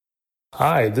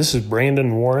Hi, this is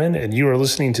Brandon Warren, and you are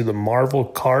listening to the Marvel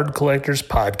Card Collectors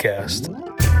Podcast.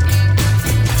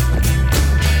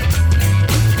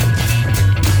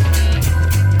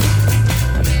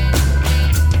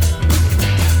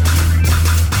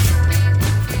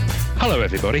 Hello,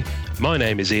 everybody. My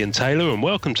name is Ian Taylor, and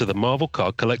welcome to the Marvel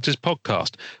Card Collectors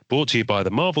Podcast, brought to you by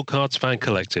the Marvel Cards Fan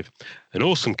Collective, an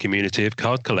awesome community of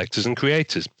card collectors and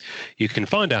creators. You can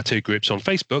find our two groups on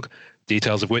Facebook,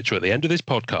 details of which are at the end of this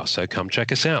podcast, so come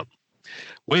check us out.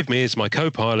 With me is my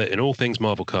co-pilot in all things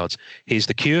Marvel cards. He's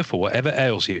the cure for whatever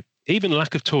ails you, even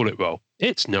lack of toilet roll.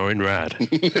 It's Norrin Rad.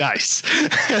 Nice.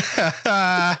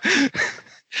 I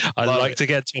like to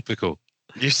get topical.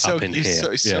 You're so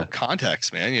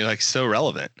context, man. You're like so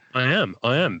relevant. I am.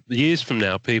 Years from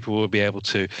now, people will be able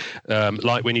to,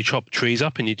 like when you chop trees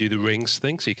up and you do the rings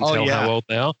thing, so you can tell how old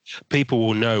they are. People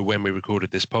will know when we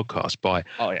recorded this podcast by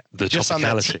the just topicality.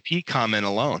 On that TP comment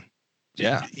alone.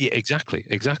 Yeah, exactly.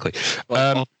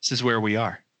 This is where we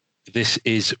are. This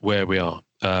is where we are.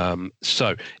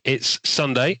 So it's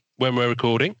Sunday when we're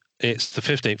recording. It's the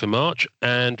 15th of March,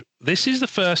 and this is the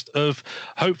first of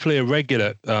hopefully a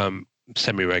regular,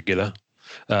 semi-regular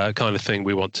kind of thing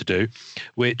we want to do,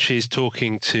 which is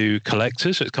talking to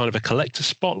collectors. So it's kind of a collector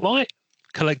spotlight,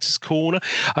 collector's corner.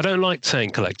 I don't like saying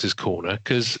collector's corner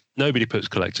because nobody puts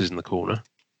collectors in the corner.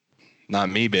 Not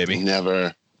me, baby.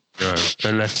 Never. No,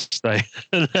 unless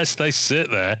they sit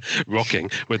there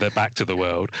rocking with their back to the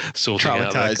world, sorting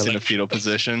out their traumatized in a fetal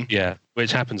position. Yeah,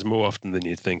 which happens more often than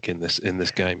you'd think in this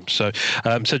game. So,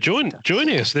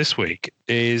 joining us this week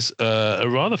is a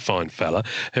rather fine fella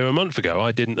who a month ago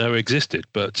I didn't know existed,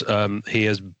 but he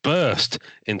has burst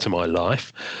into my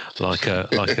life like a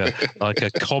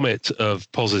comet of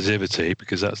positivity,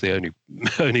 because that's the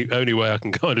only way I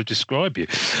can kind of describe you.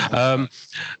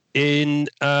 In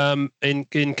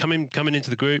coming into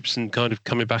the groups and kind of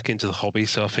coming back into the hobby,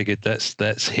 so I figured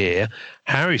let's hear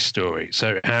Harry's story.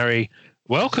 So Harry,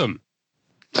 welcome.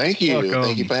 Thank you. Welcome.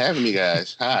 Thank you for having me,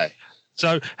 guys. Hi.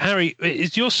 So Harry,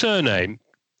 is your surname,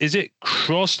 is it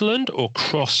Crosland or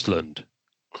Crossland?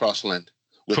 Crossland.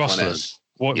 Crossland.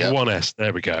 One S.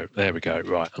 There we go.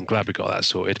 Right. I'm glad we got that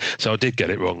sorted. So I did get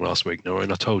it wrong last week,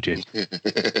 Norrin. I told you.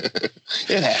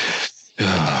 Yeah.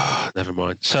 Never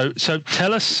mind. So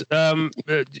tell us,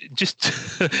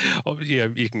 just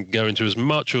you can go into as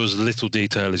much or as little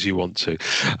detail as you want to,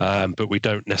 but we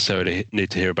don't necessarily need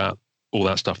to hear about all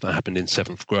that stuff that happened in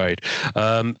 7th grade.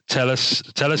 Tell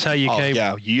us how you came.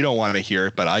 Yeah, you don't want to hear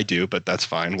it, but I do. But that's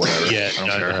fine. Whatever. Yeah,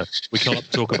 no. We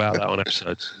can't talk about that on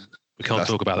episodes. We can't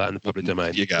talk about that in the public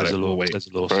domain. You got it. There's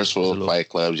a law. First rule of Fight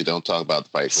Clubs: you don't talk about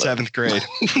the Fight Club. 7th grade.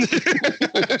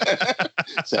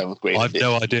 7th grade. I've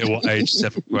no idea what age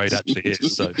 7th grade actually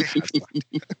is. So,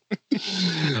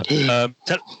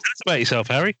 tell us about yourself,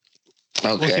 Harry.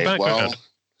 Okay. Well,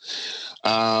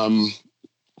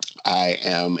 I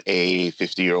am a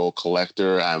 50-year-old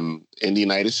collector. I'm in the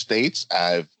United States.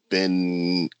 I've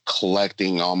been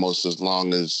collecting almost as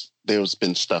long as there's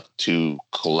been stuff to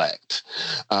collect.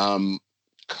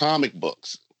 Comic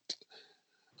books.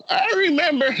 I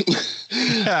remember,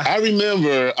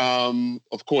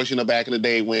 of course, back in the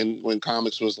day when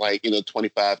comics was like,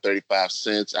 25, 35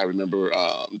 cents. I remember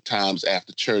times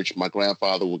after church, my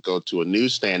grandfather would go to a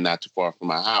newsstand not too far from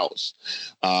my house.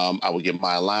 I would get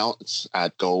my allowance.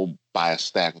 I'd go buy a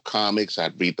stack of comics.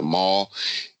 I'd read them all.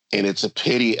 And it's a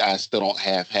pity I still don't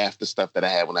have half the stuff that I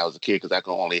had when I was a kid, because I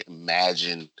can only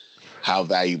imagine how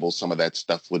valuable some of that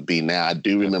stuff would be now. I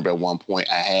do remember at one point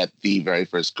I had the very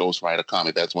first Ghost Rider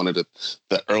comic. That's one of the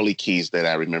early keys that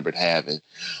I remembered having.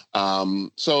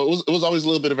 So it was always a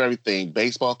little bit of everything.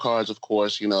 Baseball cards, of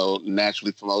course,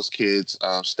 naturally for most kids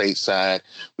stateside,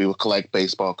 we would collect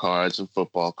baseball cards and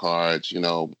football cards,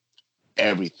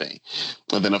 everything.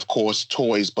 And then, of course,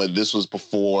 toys, but this was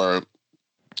before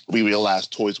we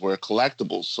realized toys were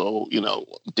collectibles. So,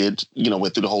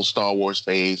 went through the whole Star Wars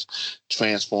phase,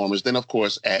 Transformers. Then, of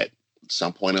course, at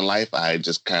some point in life, I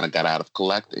just kind of got out of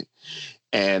collecting.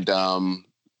 And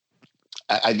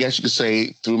I guess you could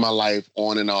say through my life,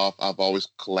 on and off, I've always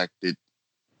collected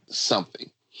something.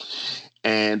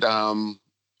 And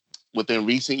within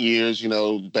recent years,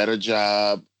 better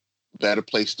job, better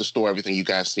place to store everything. You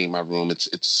guys see in my room. It's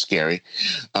scary.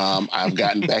 I've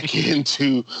gotten back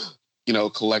into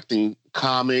collecting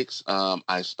comics.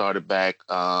 I started back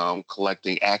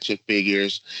collecting action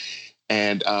figures.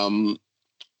 And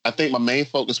I think my main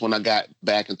focus when I got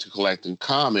back into collecting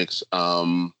comics,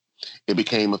 it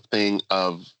became a thing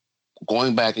of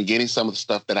going back and getting some of the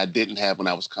stuff that I didn't have when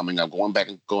I was coming up, going back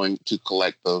and going to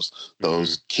collect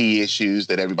those key issues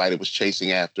that everybody was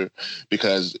chasing after,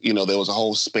 because, there was a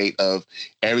whole spate of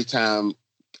every time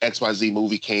XYZ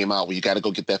movie came out, well, you got to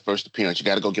go get that first appearance. You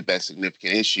got to go get that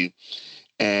significant issue.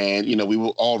 And, we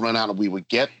would all run out and we would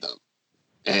get them.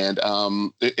 And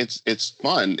it's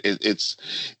fun.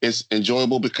 It's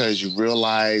enjoyable because you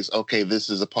realize, okay,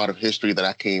 this is a part of history that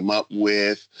I came up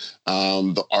with.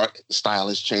 The art style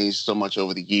has changed so much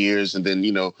over the years, and then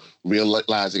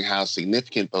realizing how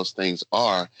significant those things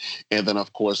are. And then,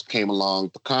 of course, came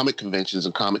along the comic conventions,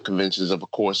 and comic conventions, of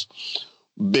course,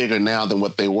 bigger now than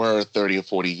what they were 30 or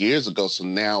 40 years ago. So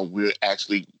now we're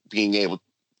actually being able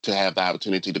to have the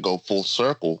opportunity to go full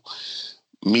circle,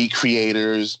 meet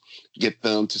creators, get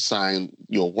them to sign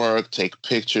your work, take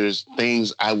pictures,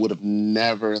 things I would have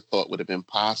never thought would have been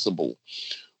possible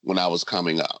when I was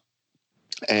coming up.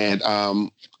 And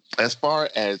as far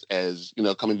as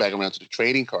coming back around to the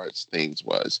trading cards things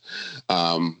was,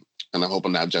 and I hope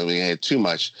I'm not jumping ahead too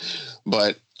much,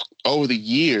 but over the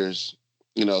years,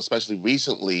 especially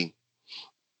recently,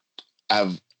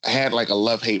 I've had like a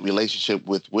love-hate relationship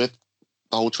with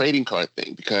the whole trading card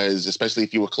thing, because especially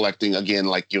if you were collecting, again,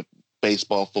 like your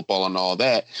baseball, football, and all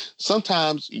that,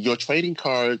 sometimes your trading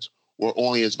cards were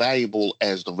only as valuable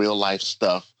as the real life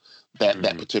stuff that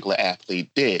that particular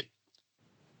athlete did.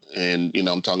 And,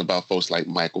 I'm talking about folks like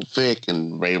Michael Vick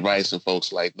and Ray Rice and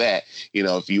folks like that.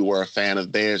 If you were a fan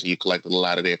of theirs and you collected a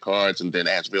lot of their cards, and then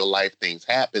as real life things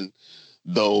happen,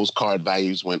 those card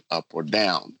values went up or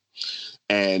down.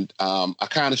 And I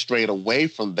kind of strayed away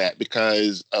from that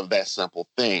because of that simple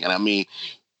thing. And I mean,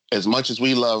 as much as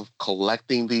we love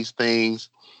collecting these things,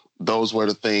 those were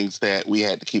the things that we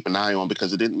had to keep an eye on,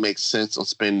 because it didn't make sense on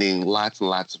spending lots and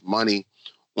lots of money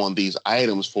on these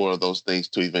items for those things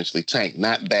to eventually tank.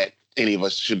 Not that any of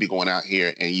us should be going out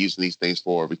here and using these things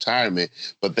for retirement,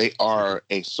 but they are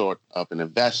a sort of an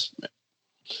investment.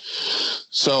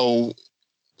 So,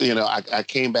 I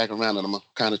came back around, and I'm a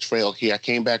kind of trail here. I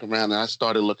came back around and I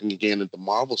started looking again at the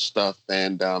Marvel stuff,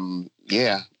 and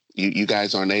you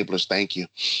guys are enablers. Thank you.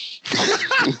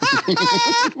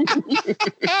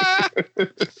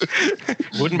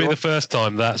 Wouldn't be the first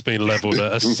time that's been leveled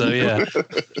at us. So yeah.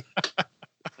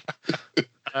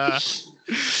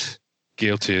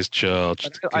 Guilty as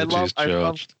charged. I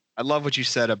love what you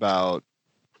said about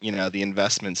the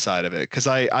investment side of it, because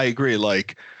I agree.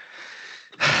 Like,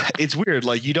 it's weird.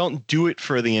 Like, you don't do it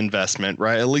for the investment,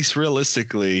 right? At least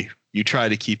realistically, you try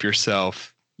to keep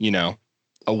yourself,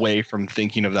 away from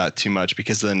thinking of that too much,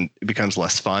 because then it becomes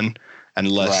less fun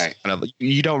and less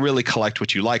you don't really collect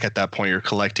what you like at that point. You're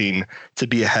collecting to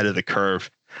be ahead of the curve.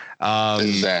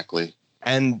 Exactly.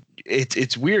 And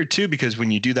it's weird too, because when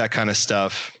you do that kind of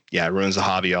stuff, it ruins the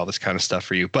hobby, all this kind of stuff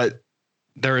for you. But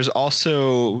there is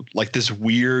also like this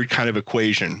weird kind of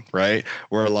equation, right?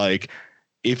 Where like,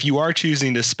 if you are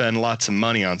choosing to spend lots of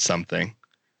money on something,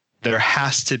 there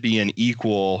has to be an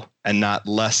equal and not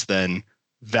less than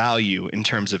value in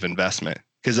terms of investment,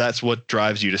 because that's what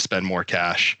drives you to spend more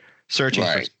cash searching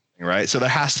for something, right? So there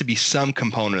has to be some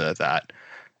component of that,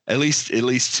 at least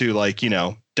to like,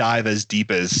 dive as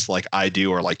deep as like I do,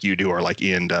 or like you do, or like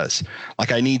Ian does.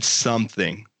 Like, I need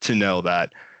something to know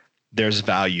that there's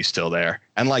value still there.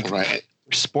 And like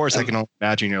sports, I can only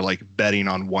imagine you're like betting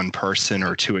on one person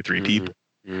or two or three people.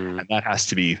 And that has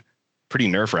to be pretty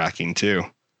nerve-wracking too.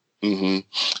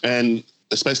 And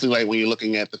especially like when you're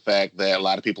looking at the fact that a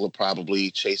lot of people are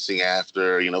probably chasing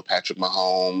after, Patrick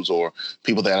Mahomes, or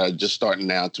people that are just starting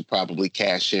now to probably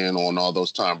cash in on all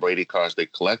those Tom Brady cards they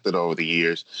collected over the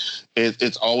years.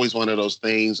 It's always one of those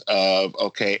things of,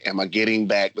 okay, am I getting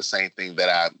back the same thing that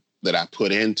I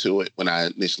put into it when I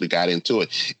initially got into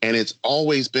it? And it's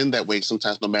always been that way,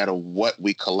 sometimes no matter what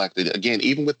we collected. Again,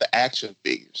 even with the action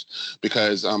figures,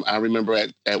 because I remember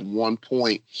at one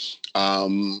point,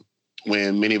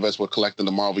 when many of us were collecting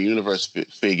the Marvel Universe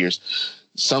figures,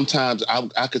 sometimes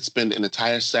I could spend an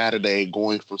entire Saturday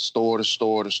going from store to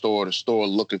store to store to store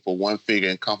looking for one figure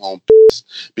and come home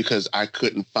because I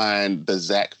couldn't find the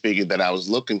exact figure that I was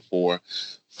looking for.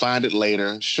 Find it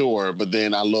later, sure, but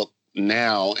then I look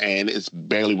now and it's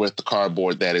barely worth the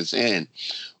cardboard that it's in.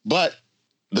 But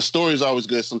the story is always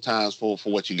good sometimes for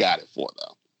what you got it for,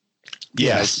 though.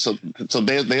 Yeah. So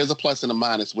there's a plus and a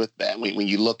minus with that. When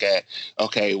you look at,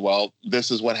 okay, well,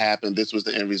 this is what happened. This was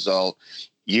the end result.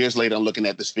 Years later, I'm looking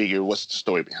at this figure. What's the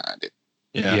story behind it?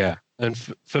 Yeah. And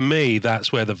for me,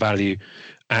 that's where the value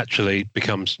actually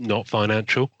becomes not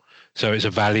financial. So it's a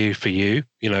value for you,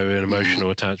 an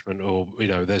emotional attachment, or,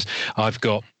 I've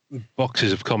got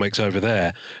boxes of comics over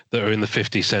there that are in the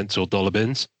 50 cents or dollar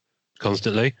bins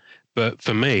constantly. But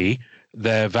for me,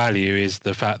 their value is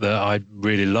the fact that I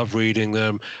really love reading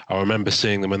them. I remember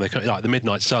seeing them when they come, like the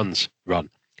Midnight Suns run.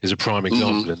 is a prime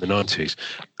example in the 90s.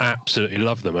 Absolutely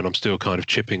love them, and I'm still kind of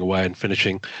chipping away and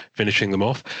finishing them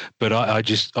off. But I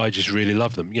just really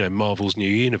love them. Marvel's New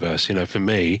Universe. For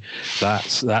me,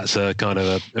 that's a kind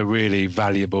of a really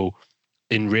valuable,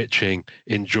 enriching,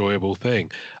 enjoyable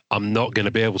thing. I'm not going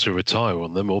to be able to retire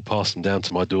on them or pass them down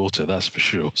to my daughter, that's for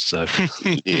sure. So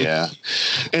yeah,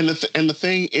 and the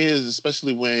thing is,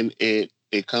 especially when it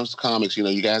comes to comics,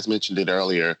 you guys mentioned it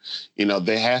earlier,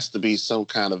 there has to be some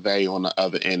kind of value on the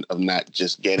other end of not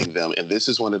just getting them. And this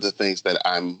is one of the things that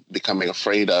I'm becoming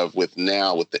afraid of with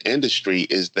the industry,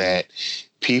 is that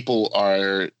people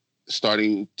are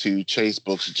starting to chase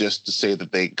books just to say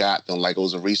that they got them. Like, it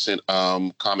was a recent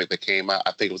comic that came out.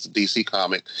 I think it was a DC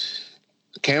comic.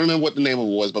 I can't remember what the name of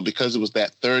it was, but because it was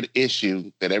that third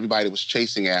issue that everybody was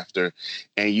chasing after,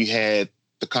 and you had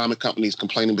the comic companies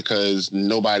complaining because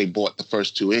nobody bought the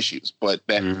first two issues, but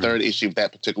that third issue of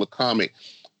that particular comic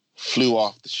flew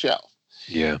off the shelf.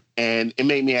 Yeah. And it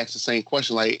made me ask the same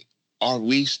question, like, are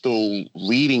we still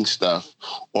reading stuff,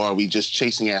 or are we just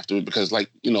chasing after it because,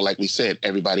 like we said,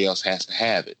 everybody else has to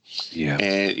have it? Yeah.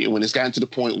 And when it's gotten to the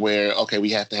point where, okay, we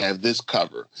have to have this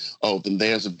cover. Oh, then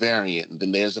there's a variant. And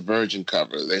then there's a virgin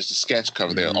cover. There's a sketch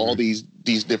cover. There are all these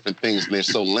different things, and they're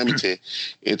so limited.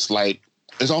 It's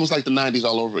almost like the 90s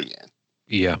all over again.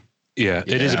 Yeah. Yeah.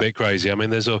 It is a bit crazy. I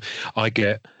mean, we're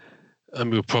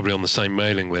probably on the same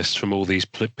mailing list from all these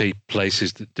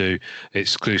places that do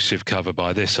exclusive cover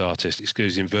by this artist,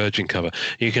 exclusive virgin cover.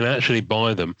 You can actually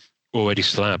buy them already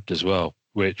slabbed as well,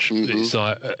 which is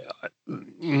like,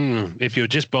 if you're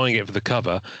just buying it for the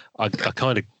cover, I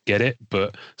kind of get it,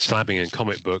 but slabbing in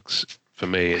comic books, for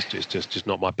me, it's just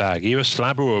not my bag. Are you a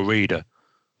slabber or a reader?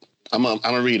 I'm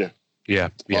a reader. Yeah,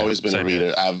 always been a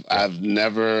reader. I've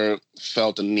never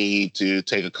felt a need to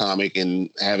take a comic and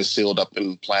have it sealed up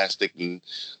in plastic and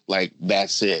like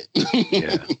that's it.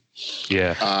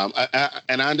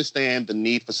 And I understand the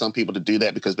need for some people to do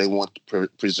that because they want to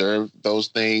preserve those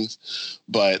things,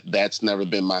 but that's never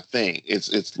been my thing.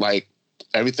 It's like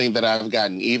everything that I've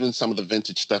gotten, even some of the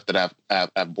vintage stuff that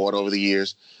I've bought over the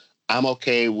years, I'm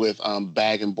okay with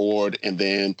bag and board and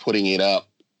then putting it up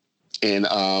in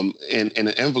an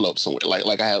envelope somewhere.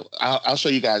 Like I'll show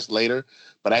you guys later,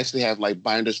 but I actually have like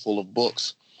binders full of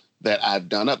books that I've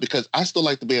done up because I still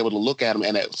like to be able to look at them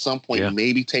and at some point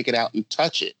maybe take it out and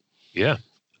touch it. Yeah.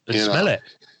 And smell it.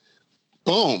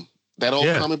 Boom. That old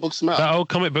comic book smell. That old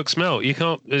comic book smell. You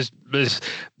can't. There's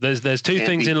two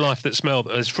things in life that smell.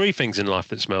 There's three things in life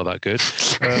that smell that good.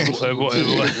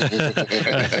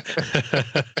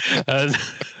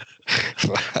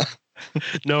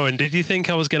 No, and did you think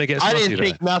I was going to get? I didn't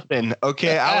think nothing.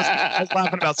 Okay, I was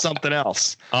laughing about something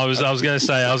else. I was going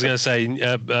to say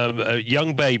a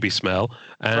young baby smell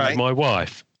and my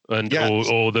wife. And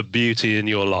or the beauty in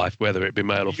your life, whether it be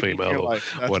male or female or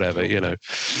whatever, cool.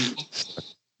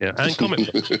 Yeah, and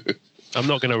comic books. I'm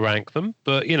not going to rank them,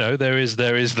 but there is that.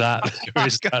 There is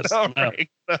that rank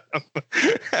them.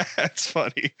 That's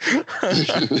funny.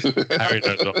 Harry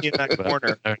knows what I'm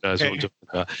talking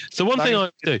about. So one thing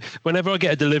I do whenever I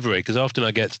get a delivery, because often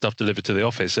I get stuff delivered to the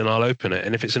office, and I'll open it,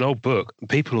 and if it's an old book,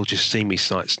 people will just see me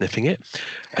sniffing it,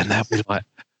 and they'll be like,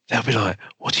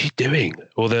 "What are you doing?"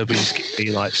 Or they'll be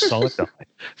like side eye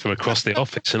from across the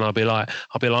office, and I'll be like,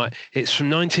 "It's from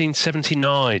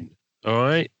 1979." All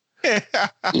right. Some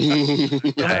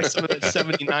of the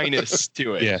 79ers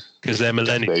to it. Yeah, because they're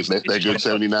millennials. They good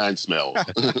 79 smell.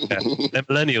 They're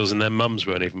millennials, and their mums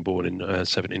weren't even born in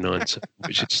 79,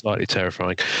 which is slightly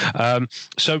terrifying.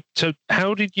 So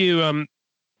how did you?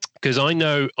 Because I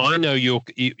know you're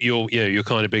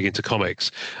kind of big into comics,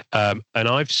 and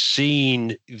I've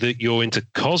seen that you're into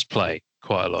cosplay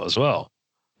quite a lot as well.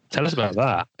 Tell us about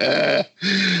that.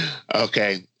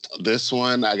 Okay, this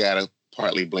one I gotta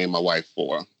partly blame my wife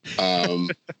for. My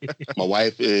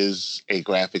wife is a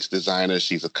graphics designer.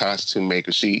 She's a costume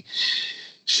maker. She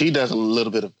does a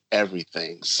little bit of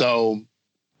everything. So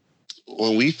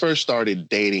when we first started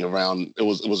dating it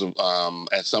was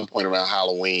at some point around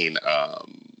Halloween.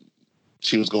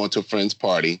 She was going to a friend's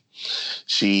party.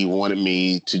 She wanted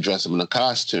me to dress up in a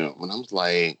costume. And I was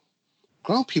like,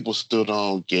 grown people still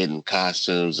don't get in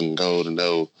costumes and go to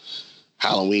no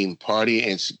Halloween party.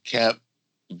 And she kept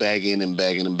begging and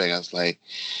begging and begging. I was like,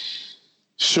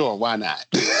 sure, why not?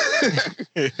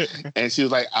 And she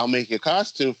was like, I'll make a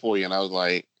costume for you. And I was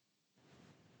like,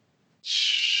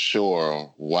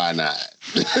 sure, why not?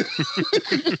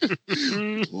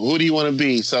 Who do you want to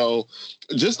be? So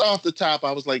just off the top,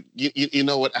 I was like, you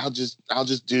know what? I'll just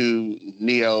do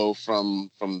Neo from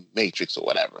Matrix or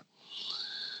whatever.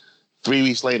 3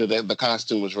 weeks later, the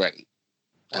costume was ready.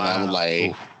 And I'm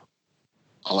like,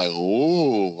 I'm like,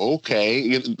 oh, okay.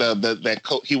 That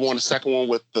coat. He wore the second one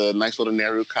with the nice little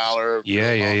Nehru collar.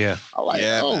 Yeah. I'm like,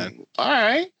 man. All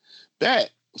right,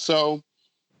 bet. So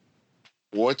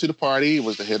wore it to the party. It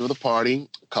was the hit of the party.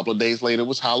 A couple of days later, it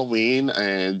was Halloween,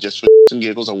 and just for and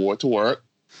giggles, I wore it to work.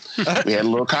 We had a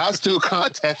little costume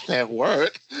contest at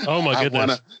work. Oh my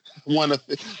goodness!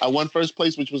 I won first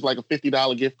place, which was like a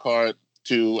 $50 gift card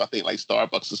to, I think, like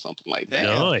Starbucks or something like that.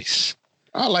 Nice.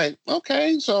 I was like,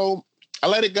 okay, so I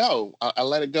let it go. I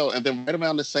let it go. And then right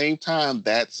around the same time,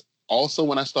 that's also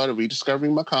when I started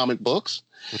rediscovering my comic books.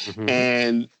 Mm-hmm.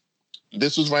 And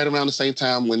this was right around the same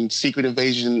time when Secret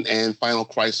Invasion and Final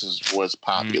Crisis was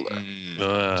popular.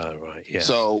 Right, yeah.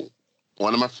 So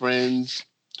one of my friends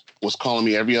was calling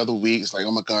me every other week. It's like,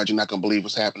 oh my God, you're not going to believe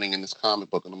what's happening in this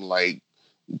comic book. And I'm like,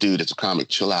 dude, it's a comic.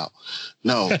 Chill out.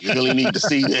 No, you really need to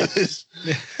see this.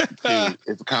 Dude,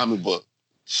 it's a comic book.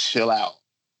 Chill out.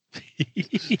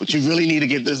 But you really need to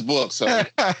get this book. So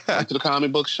I went to the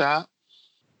comic book shop.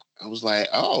 I was like,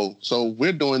 oh, so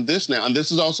we're doing this now. And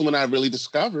this is also when I really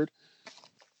discovered,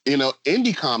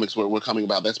 indie comics were coming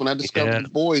about. That's when I discovered The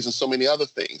Boys and so many other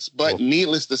things. But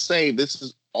needless to say, this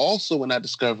is also when I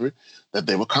discovered that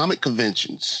there were comic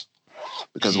conventions.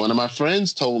 Because one of my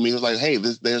friends told me, he was like, hey,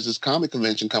 there's this comic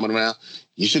convention coming around.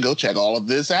 You should go check all of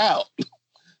this out.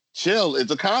 Chill,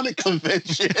 it's a comic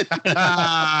convention.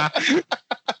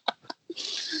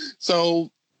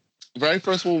 So, very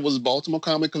first one was Baltimore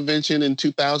Comic Convention in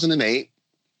 2008.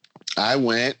 I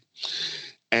went,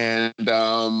 and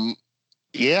my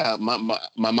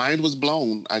mind was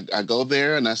blown. I go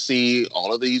there and I see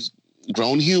all of these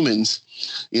grown humans,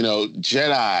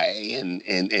 Jedi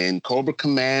and Cobra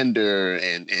Commander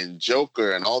and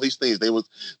Joker and all these things. There was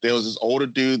this older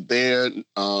dude there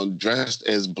dressed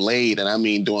as Blade, and I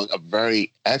mean doing a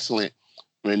very excellent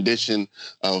rendition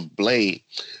of Blade.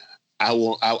 I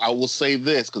will say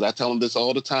this because I tell him this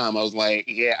all the time. I was like,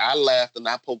 yeah, I laughed and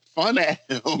I poked fun at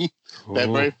him that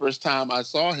very first time I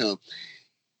saw him.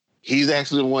 He's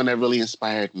actually the one that really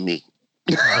inspired me.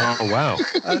 Oh, wow.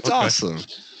 That's awesome.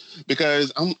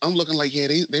 Because I'm looking like, yeah,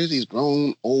 there's these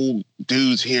grown old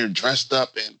dudes here dressed up,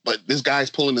 but this guy's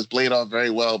pulling his blade off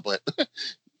very well, but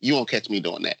you won't catch me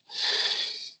doing that.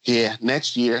 Yeah,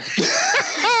 next year.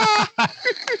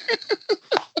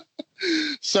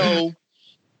 So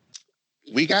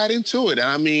we got into it. And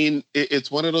I mean,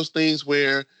 it's one of those things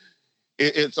where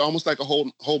it's almost like a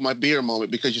hold my beer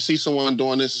moment, because you see someone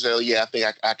doing this and say, oh, yeah, I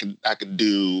think I could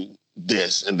do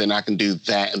this, and then I can do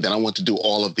that, and then I want to do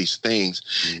all of these things.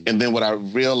 Mm-hmm. And then what I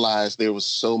realized, there was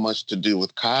so much to do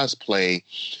with cosplay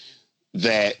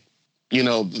that,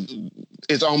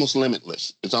 it's almost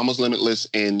limitless. It's almost limitless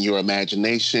in your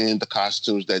imagination, the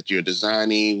costumes that you're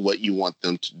designing, what you want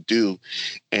them to do.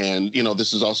 And,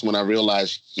 this is also when I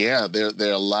realized, yeah, there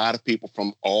are a lot of people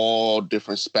from all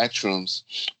different spectrums,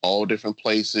 all different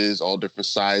places, all different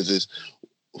sizes,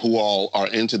 who all are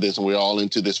into this, and we're all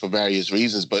into this for various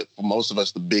reasons. But for most of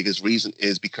us, the biggest reason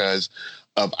is because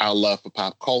of our love for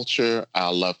pop culture,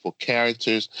 our love for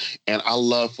characters, and our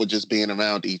love for just being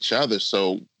around each other.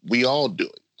 So we all do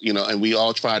it, and we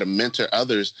all try to mentor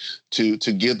others to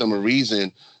give them a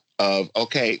reason of,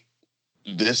 okay,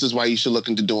 this is why you should look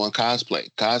into doing cosplay.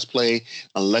 Cosplay,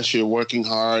 unless you're working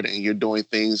hard and you're doing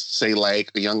things, say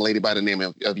like a young lady by the name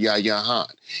of Yaya Han.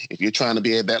 If you're trying to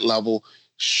be at that level,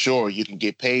 sure, you can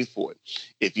get paid for it.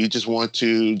 If you just want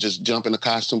to just jump in a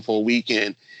costume for a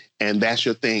weekend and that's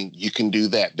your thing, you can do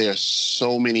that. There are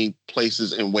so many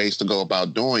places and ways to go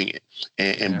about doing it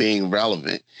and being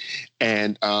relevant.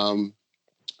 And,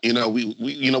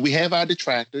 we have our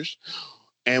detractors,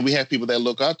 and we have people that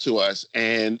look up to us.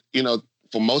 And,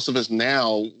 for most of us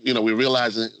now, we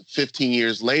realize that 15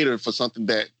 years later, for something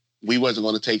that we wasn't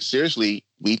going to take seriously,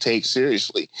 we take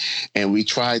seriously. And we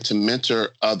try to mentor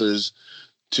others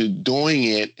to doing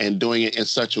it, and doing it in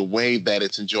such a way that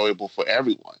it's enjoyable for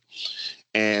everyone.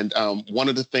 And one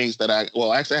of the things that I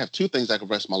have two things I can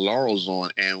rest my laurels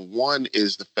on. And one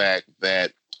is the fact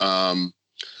that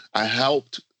I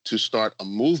helped to start a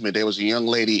movement. There was a young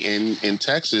lady in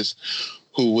Texas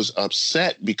who was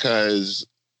upset because,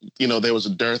 there was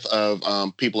a dearth of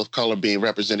people of color being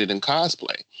represented in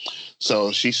cosplay.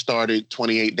 So she started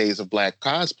 28 Days of Black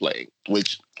Cosplay,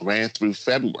 which ran through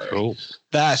February. Cool.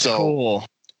 That's cool.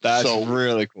 That's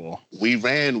really cool. We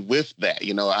ran with that.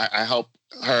 I helped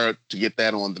her to get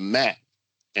that on the map.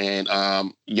 And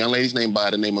young lady's name by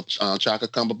the name of Chaka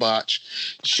Cumberbatch.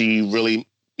 She really,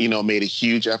 made a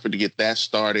huge effort to get that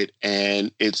started,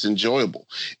 and it's enjoyable.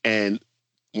 And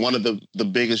one of the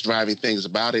biggest driving things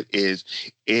about it is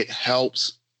it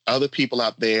helps other people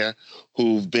out there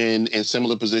who've been in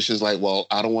similar positions like, well,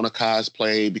 I don't want to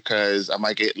cosplay because I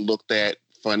might get looked at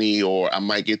funny or I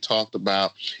might get talked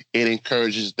about, it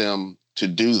encourages them to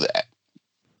do that.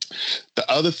 The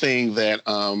other thing that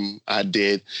I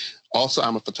did, also,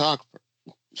 I'm a photographer.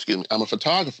 I'm a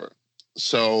photographer.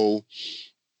 So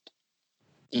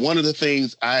one of the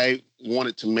things I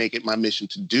wanted to make it my mission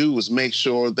to do was make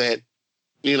sure that,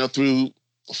 through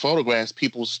photographs,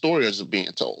 people's stories are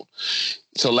being told.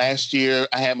 So last year,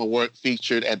 I had my work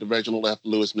featured at the Reginald F.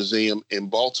 Lewis Museum in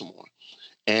Baltimore.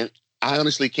 And I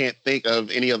honestly can't think of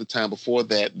any other time before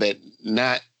that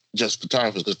not just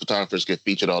photographers, because photographers get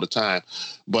featured all the time,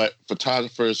 but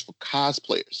photographers for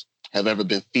cosplayers have ever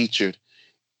been featured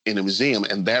in a museum.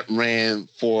 And that ran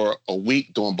for a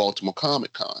week during Baltimore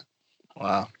Comic Con.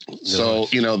 Wow. So,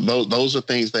 those are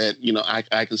things that,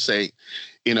 I can say,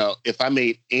 if I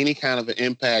made any kind of an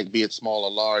impact, be it small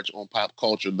or large, on pop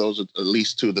culture, those are at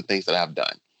least two of the things that I've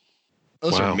done.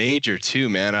 Those are major too,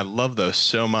 man. I love those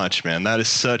so much, man. That is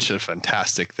such a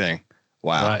fantastic thing.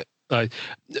 Wow. Right.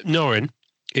 Norrin,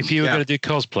 if you were going to do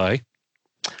cosplay,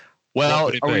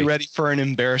 well, are we ready for an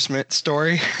embarrassment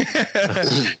story?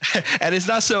 And it's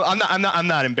not so. I'm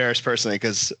not embarrassed personally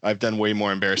because I've done way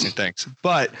more embarrassing things.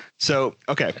 But so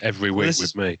okay, every week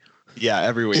with me. Yeah,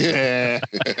 every week.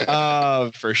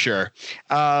 For sure.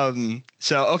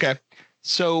 So okay,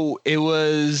 so it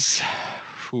was.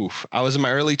 I was in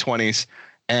my early 20s,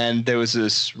 and there was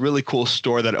this really cool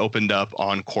store that opened up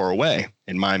on Coral Way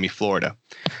in Miami, Florida.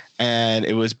 And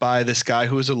it was by this guy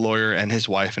who was a lawyer and his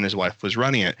wife was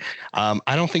running it.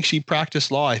 I don't think she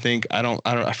practiced law.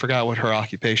 I forgot what her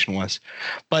occupation was,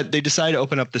 but they decided to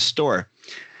open up the store.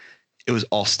 It was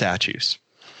all statues.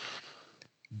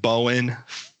 Bowen,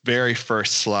 very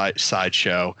first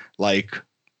sideshow, like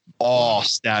all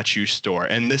statue store.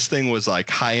 And this thing was like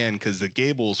high end because the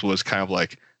Gables was kind of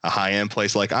like a high end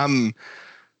place. Like I'm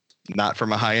not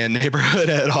from a high-end neighborhood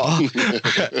at all.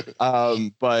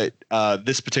 But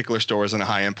this particular store was in a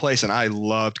high-end place, and I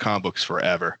loved comic books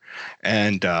forever.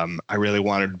 And I really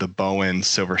wanted the Bowen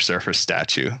Silver Surfer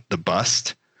statue, the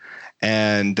bust.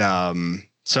 And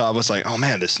so I was like, oh,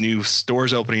 man, this new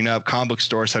store's opening up. Comic book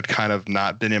stores had kind of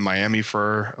not been in Miami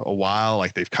for a while.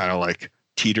 Like they've kind of like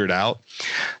teetered out.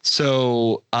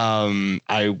 So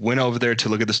I went over there to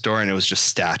look at the store, and it was just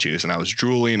statues, and I was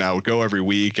drooling. I would go every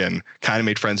week and kind of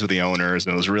made friends with the owners,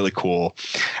 and it was really cool.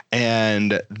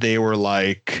 And they were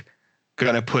like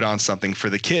going to put on something for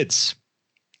the kids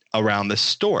around this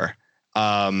store, do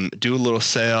a little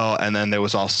sale. And then there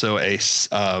was also a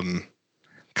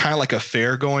kind of like a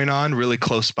fair going on really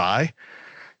close by,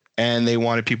 and they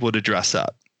wanted people to dress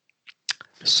up.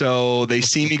 So they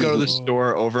see me go to the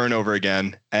store over and over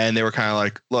again, and they were kind of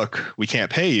like, look, we can't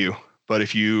pay you, but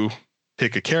if you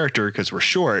pick a character, because we're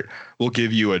short, we'll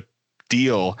give you a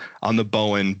deal on the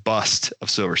Bowen bust of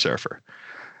Silver Surfer.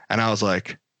 And I was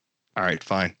like, all right,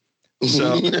 fine.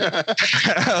 So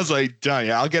I was like, done.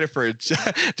 Yeah, I'll get it for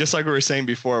just like we were saying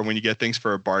before, when you get things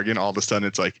for a bargain, all of a sudden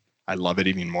it's like, I love it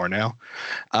even more now.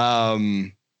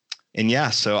 And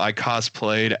yeah, so I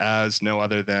cosplayed as no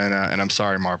other than, and I'm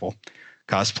sorry, Marvel,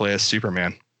 cosplay as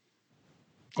Superman.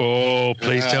 Oh,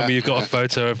 please tell me you've got a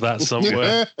photo of that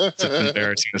somewhere. It's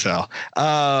embarrassing as hell.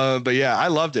 But yeah, I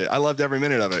loved it. I loved every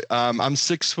minute of it. I'm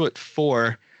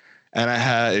 6'4",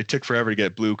 and it took forever to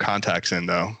get blue contacts in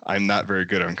though. I'm not very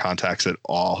good on contacts at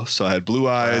all. So I had blue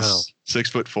eyes,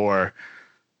 6'4",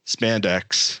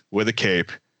 spandex with a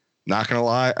cape. Not gonna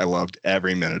lie, I loved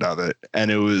every minute of it. And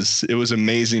it was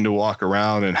amazing to walk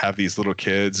around and have these little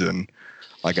kids, and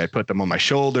like I put them on my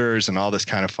shoulders and all this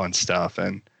kind of fun stuff.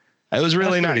 And it was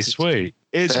really nice. Sweet.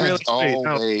 It's really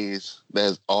sweet.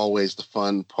 That's always the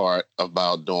fun part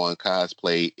about doing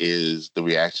cosplay is the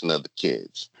reaction of the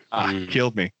kids. It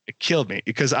killed me. It killed me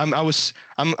because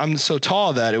I'm so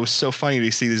tall that it was so funny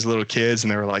to see these little kids,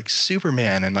 and they were like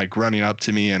Superman and like running up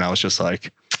to me, and I was just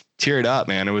like teared up,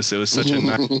 man. It was such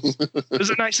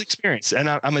a nice experience. And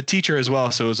I'm a teacher as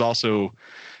well, so it was also,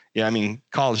 yeah, I mean,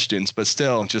 college students, but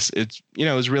still, just it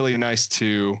was really nice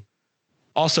to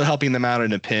also helping them out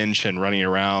in a pinch and running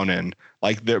around, and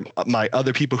like my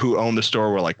other people who own the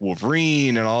store were like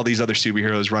Wolverine and all these other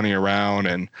superheroes running around,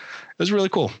 and it was really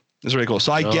cool. It's really cool.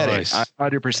 So I get it. I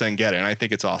 100% get it. And I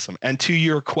think it's awesome. And to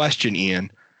your question, Ian,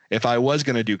 if I was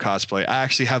going to do cosplay, I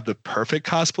actually have the perfect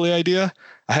cosplay idea.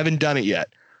 I haven't done it yet,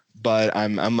 but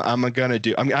I'm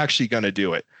actually going to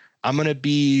do it. I'm going to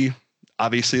be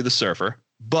obviously the surfer,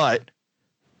 but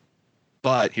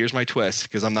here's my twist,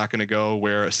 because I'm not going to go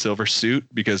wear a silver suit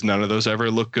because none of those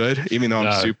ever look good, even though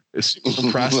I'm super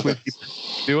impressed with people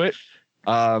who do it.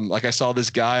 Like I saw this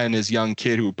guy and his young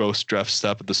kid who both dressed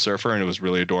up as the surfer, and it was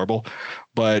really adorable.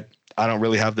 But I don't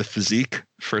really have the physique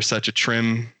for such a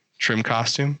trim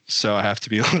costume, so I have to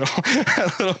be a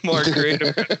little more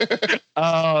creative.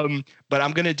 But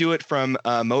I'm gonna do it from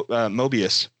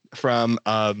Mobius from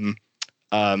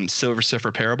Silver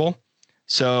Surfer Parable.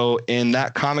 So in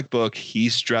that comic book,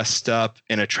 he's dressed up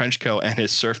in a trench coat and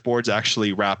his surfboard's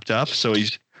actually wrapped up. So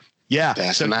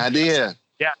that's an idea.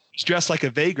 Yeah, he's dressed like a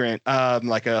vagrant,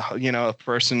 like a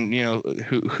person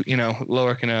who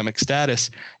lower economic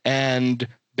status, and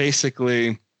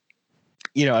basically,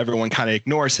 everyone kind of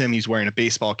ignores him. He's wearing a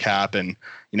baseball cap and,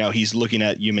 he's looking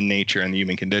at human nature and the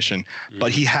human condition,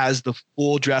 but he has the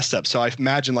full dressed up. So I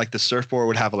imagine like the surfboard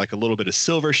would have like a little bit of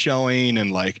silver showing,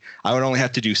 and like I would only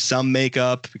have to do some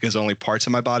makeup because only parts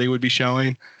of my body would be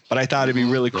showing. But I thought it'd be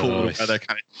really cool to have that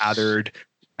kind of tattered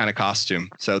kind of costume.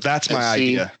 So that's my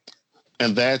idea.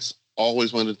 And that's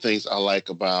always one of the things I like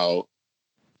about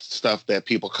stuff that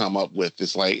people come up with.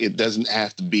 It's like, it doesn't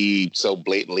have to be so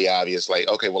blatantly obvious. Like,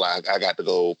 okay, well, I got to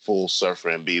go full surfer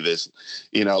and be this,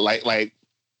 like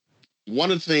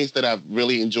one of the things that I've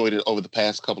really enjoyed it over the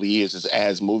past couple of years is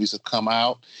as movies have come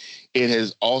out, it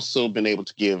has also been able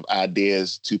to give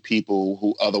ideas to people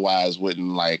who otherwise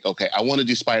wouldn't like, okay, I want to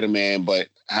do Spider-Man, but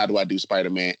how do I do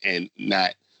Spider-Man and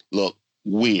not look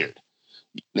weird?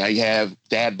 Now you have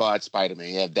Dad Bod Spider-Man,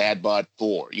 you have Dad Bod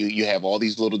Thor, you have all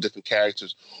these little different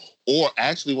characters. Or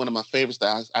actually one of my favorites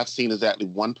that I've seen exactly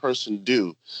one person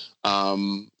do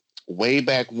way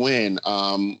back when,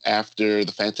 after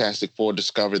the Fantastic Four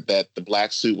discovered that the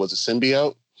black suit was a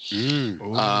symbiote.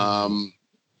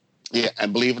 Yeah,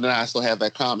 and believe it or not, I still have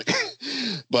that comic.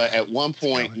 But at one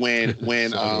point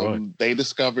when they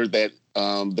discovered that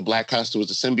the black costume was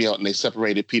a symbiote and they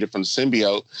separated Peter from the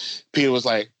symbiote, Peter was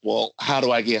like, well, how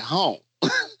do I get home?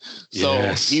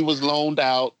 So he was loaned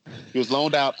out. He was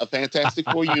loaned out a Fantastic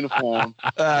Four uniform,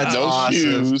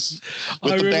 shoes,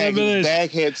 with the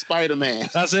baghead Spider-Man.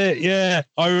 That's it. Yeah,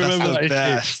 I remember that.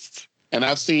 Best. And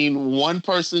I've seen one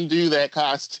person do that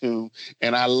costume,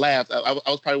 and I laughed. I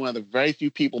was probably one of the very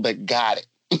few people that got it.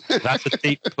 That's a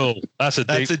deep pull. That's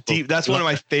one of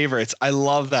my favorites. I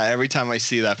love that every time I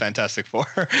see that Fantastic Four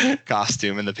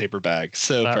costume in the paper bag.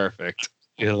 So perfect.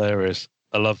 Hilarious.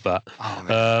 I love that. Oh,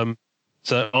 man.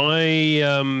 So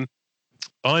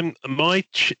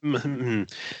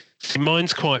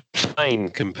mine's quite plain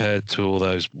compared to all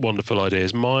those wonderful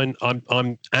ideas. Mine,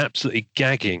 I'm absolutely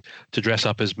gagging to dress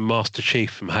up as Master Chief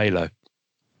from Halo.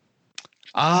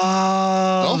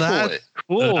 Oh, that's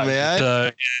cool,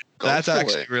 man. That's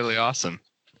actually really awesome.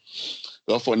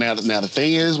 Go for it. Now the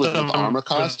thing is with the armor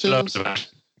costumes,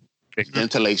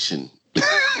 ventilation.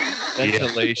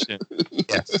 Ventilation.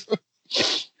 Yes.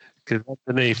 Because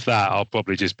underneath that, I'll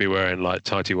probably just be wearing like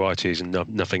tighty whities and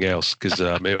nothing else because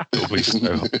it'll be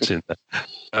so hot in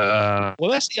there.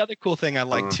 Well, that's the other cool thing I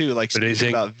like too. Like speaking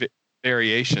about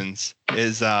variations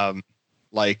is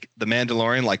like the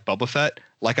Mandalorian, like Boba Fett.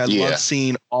 Like I love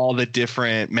seeing all the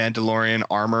different Mandalorian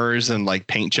armors and like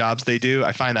paint jobs they do.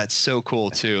 I find that so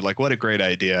cool too. Like what a great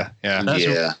idea. Yeah. That's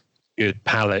a good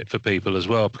palette for people as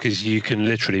well because you can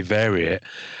literally vary it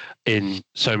in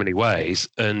so many ways,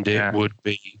 and it would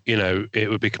be, it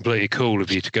would be completely cool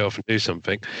of you to go off and do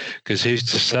something. Because who's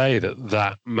to say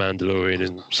that Mandalorian is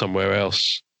somewhere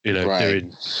else,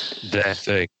 doing their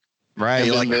thing.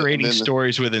 Right, like creating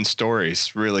stories within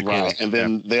stories, really cool. Right, and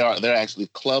then there are actually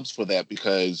clubs for that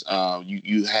because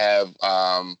you have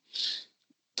oh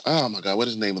my God, what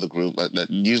is the name of the group?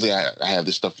 Usually I have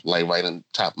this stuff like right on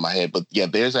top of my head, but yeah,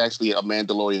 there's actually a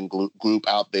Mandalorian group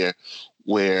out there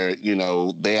where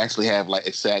they actually have like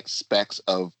exact specs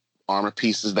of armor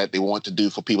pieces that they want to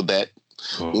do for people that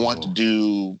want to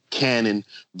do canon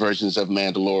versions of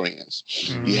Mandalorians.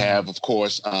 You have, of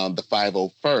course, the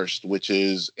 501st, which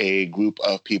is a group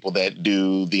of people that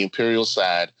do the Imperial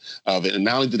side of it. And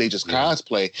not only do they just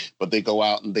cosplay, but they go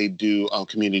out and they do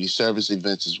community service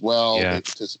events as well. Yeah. They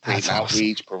participate in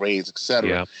outreach, parades, etc.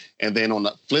 Yeah. And then on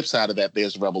the flip side of that,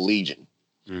 there's Rebel Legion.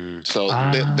 So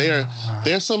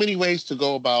there's so many ways to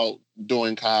go about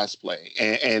doing cosplay,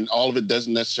 and all of it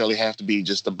doesn't necessarily have to be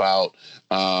just about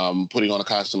putting on a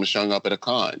costume and showing up at a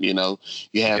con. You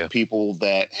have people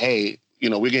that, hey,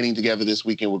 we're getting together this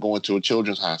weekend. We're going to a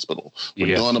children's hospital.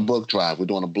 We're doing a book drive. We're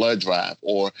doing a blood drive.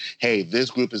 Or, hey,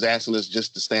 this group is asking us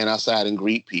just to stand outside and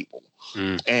greet people.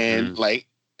 And like,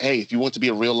 hey, if you want to be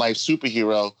a real life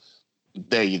superhero,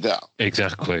 there you go.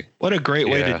 Exactly. What a great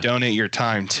way to donate your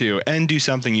time too, and do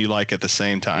something you like at the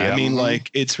same time. Yeah. I mean, like,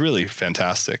 it's really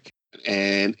fantastic.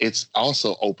 And it's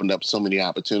also opened up so many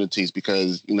opportunities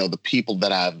because, the people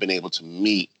that I've been able to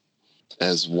meet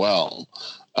as well,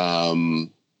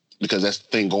 Because that's the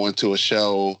thing, going to a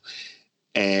show,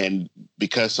 and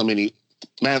because so many.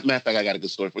 Matter of fact, I got a good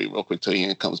story for you real quick till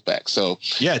Ian comes back. So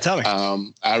yeah, tell me.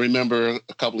 I remember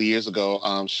a couple of years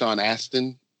ago, Sean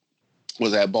Astin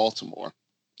was at Baltimore.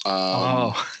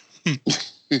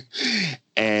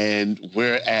 And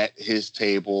we're at his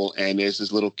table, and there's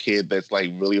this little kid that's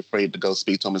like really afraid to go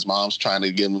speak to him. His mom's trying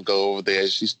to get him to go over there.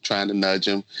 She's trying to nudge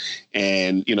him.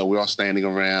 And, we're all standing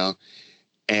around.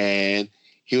 And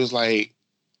he was like,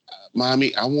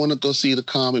 Mommy, I want to go see the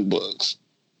comic books.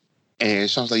 And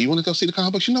Sean's like, you want to go see the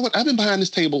comic books? You know what? I've been behind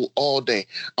this table all day.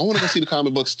 I want to go see the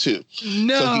comic books too.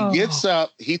 No. So he gets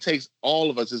up. He takes all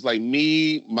of us. It's like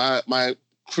me, my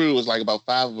crew is like about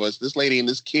 5 of us, this lady and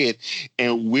this kid.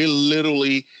 And we're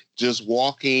literally just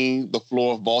walking the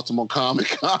floor of Baltimore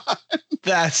Comic-Con.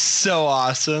 That's so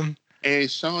awesome. And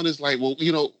Sean is like, well,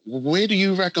 where do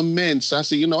you recommend? So I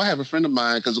said, I have a friend of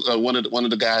mine, because one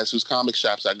of the guys whose comic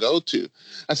shops I go to.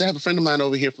 I said, I have a friend of mine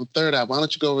over here from Third Eye. Why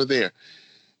don't you go over there?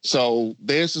 So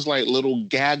there's this like little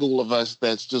gaggle of us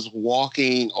that's just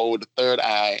walking over the Third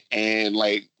Eye, and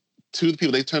like 2 of the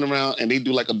people, they turn around and they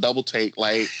do like a double take.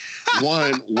 Like,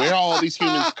 one, where are all these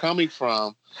humans coming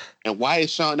from? And why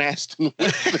is Sean Astin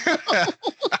with them?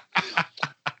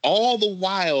 All the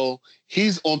while,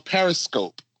 he's on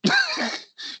Periscope.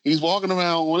 He's walking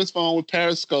around on his phone with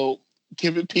Periscope,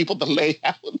 giving people the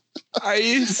layout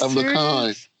of the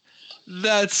con.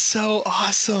 That's so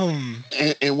awesome.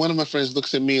 And one of my friends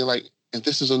looks at me like, and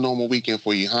this is a normal weekend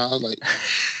for you, huh? I was like,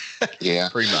 yeah.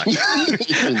 Pretty much.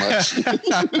 Pretty much.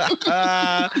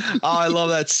 I love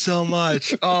that so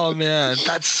much. Oh, man.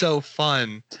 That's so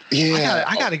fun. Yeah.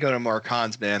 I got to go to more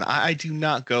cons, man. I do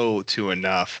not go to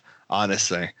enough,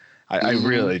 honestly. I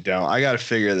really don't. I got to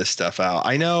figure this stuff out.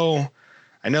 I know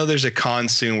there's a con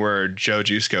soon where Joe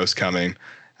Jusko's coming,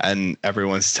 and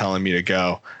everyone's telling me to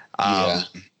go.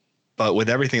 But with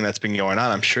everything that's been going on,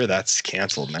 I'm sure that's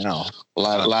canceled now. A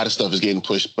lot of stuff is getting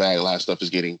pushed back. A lot of stuff is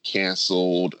getting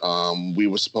canceled. We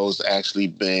were supposed to actually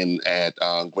been at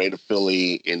Greater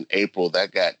Philly in April.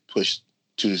 That got pushed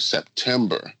to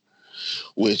September,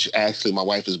 which actually my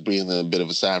wife is breathing a bit of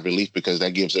a sigh of relief, because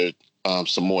that gives her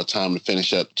some more time to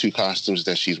finish up 2 costumes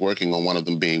that she's working on, one of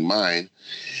them being mine.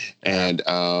 And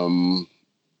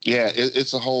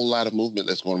it's a whole lot of movement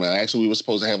that's going around. Actually, we were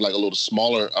supposed to have like a little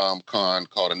smaller con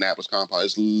called Annapolis Con.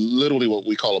 It's literally what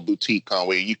we call a boutique con,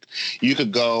 where you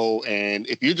could go, and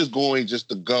if you're just going just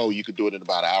to go, you could do it in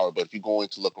about an hour. But if you're going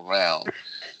to look around,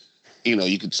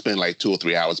 you could spend like 2 or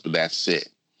 3 hours, but that's it.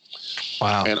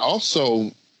 Wow. And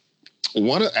also,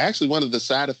 one of the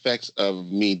side effects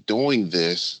of me doing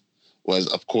this was,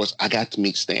 of course, I got to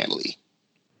meet Stan Lee.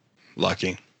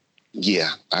 Lucky.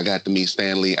 Yeah, I got to meet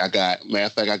Stan Lee. I got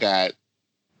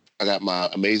my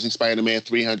Amazing Spider-Man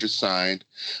 300 signed.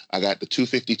 I got the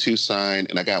 252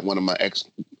 signed, and I got one of my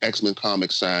X-Men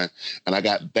comics signed, and I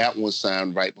got that one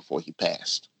signed right before he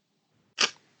passed.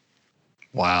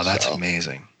 Wow, that's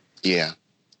amazing. Yeah.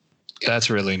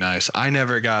 That's really nice. I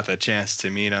never got the chance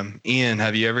to meet him. Ian,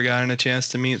 have you ever gotten a chance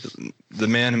to meet the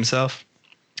man himself?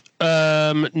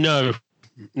 No,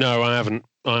 I haven't.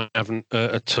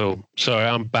 At all. Sorry,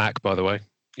 I'm back, by the way.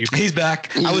 He's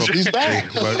back. He's back.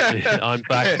 I'm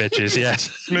back, bitches. Yes.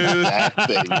 Smooth.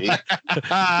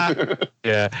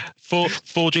 Yeah.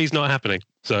 4G's not happening.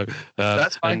 So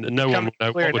that's fine. And no one will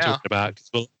know what we're talking about.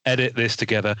 We'll edit this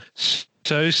together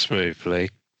so smoothly.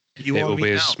 It will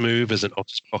be as smooth as an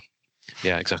ox.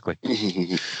 Yeah, exactly.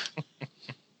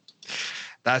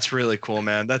 That's really cool,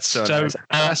 man. That's so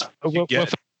nice.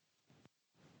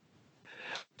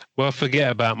 Well,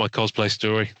 forget about my cosplay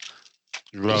story.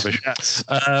 Rubbish. Yes.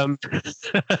 Have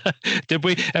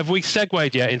we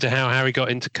segued yet into how Harry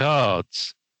got into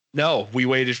cards? No, we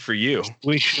waited for you.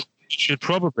 We should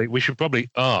probably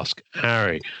ask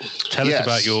Harry. Tell us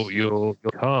about your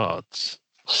cards.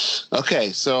 Okay,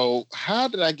 so how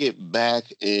did I get back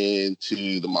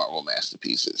into the Marvel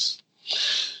Masterpieces?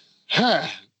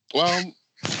 Well,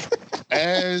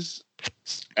 as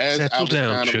I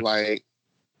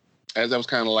was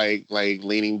kind of like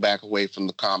leaning back away from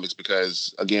the comics,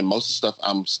 because again, most of the stuff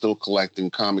I'm still collecting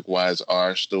comic wise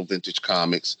are still vintage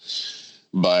comics.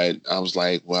 But I was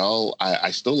like, well,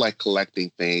 I still like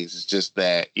collecting things. It's just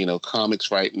that, comics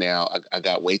right now, I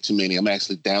got way too many. I'm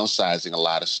actually downsizing a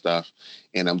lot of stuff,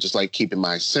 and I'm just like keeping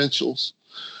my essentials.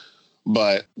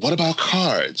 But what about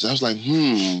cards? I was like,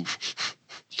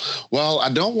 well,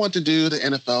 I don't want to do the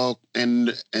NFL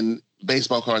and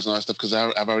baseball cards and all that stuff, because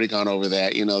I've already gone over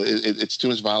that. It's too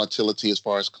much volatility as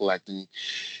far as collecting,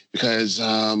 because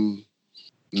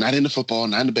not into football,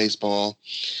 not into baseball.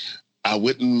 I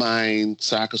wouldn't mind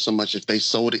soccer so much if they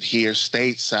sold it here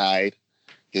stateside,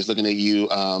 Here's looking at you,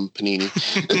 Panini.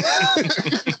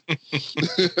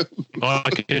 I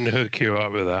can hook you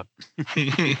up with that.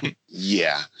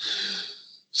 Yeah.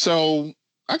 So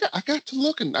I got to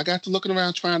looking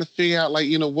around trying to figure out, like,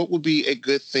 what would be a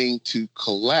good thing to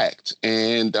collect.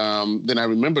 And then I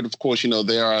remembered, of course,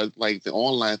 there are like the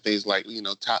online things like,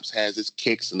 Topps has its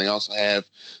kicks, and they also have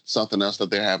something else that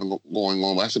they're having going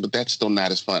on. I said, but that's still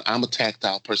not as fun. I'm a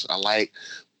tactile person. I like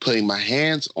putting my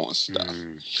hands on stuff.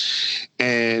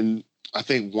 And I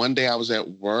think one day I was at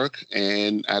work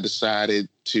and I decided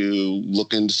to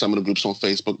look into some of the groups on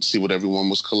Facebook to see what everyone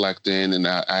was collecting. And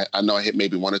I know I hit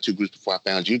maybe one or two groups before I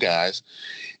found you guys.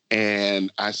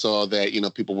 And I saw that,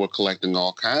 people were collecting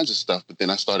all kinds of stuff. But then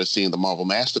I started seeing the Marvel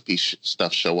Masterpiece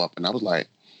stuff show up. And I was like,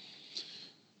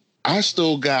 I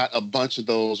still got a bunch of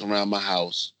those around my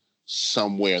house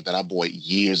somewhere that I bought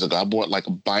years ago. I bought like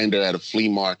a binder at a flea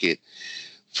market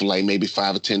for like maybe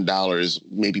 $5 or $10,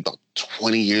 maybe about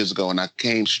 20 years ago. And I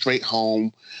came straight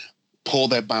home,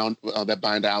 pulled that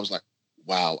binder. I was like,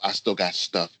 wow, I still got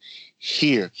stuff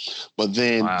here. But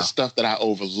then the stuff that I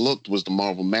overlooked was the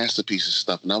Marvel Masterpieces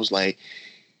stuff. And I was like,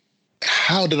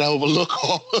 how did I overlook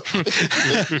all of this?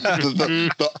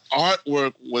 The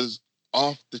artwork was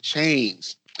off the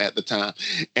chains at the time.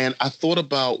 And I thought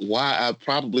about why I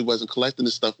probably wasn't collecting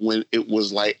this stuff when it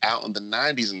was like out in the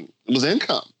 90s and it was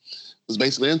income. It was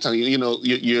basically income.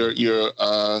 You're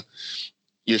a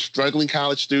struggling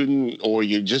college student, or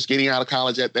you're just getting out of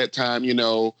college at that time.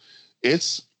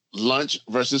 It's lunch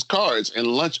versus cards, and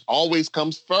lunch always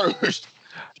comes first.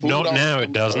 Not now,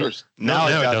 it doesn't. Now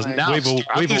it doesn't.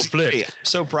 We've all flipped.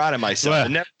 So proud of myself.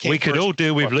 Well, we could all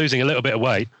do with losing a little bit of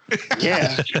weight.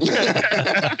 Yeah.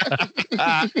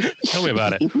 Tell me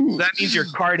about it. That means you're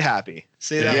card happy.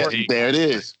 See that? Yeah, there it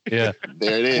is. Yeah.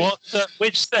 There it is.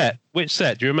 Which set?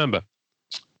 Do you remember?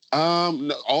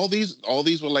 No, all these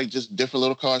were like just different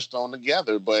little cards thrown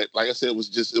together. But like I said, it was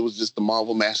just the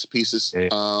Marvel Masterpieces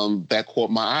that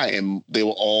caught my eye, and they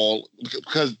were all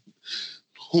because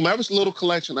whomever's little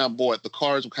collection I bought, the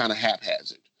cards were kind of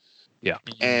haphazard. Yeah.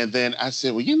 And then I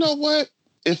said, well, you know what?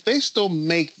 If they still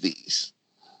make these,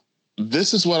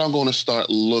 this is what I'm going to start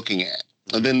looking at.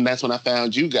 And then that's when I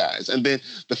found you guys. And then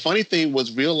the funny thing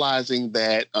was realizing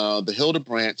that the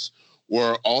Hildebrands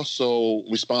were also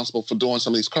responsible for doing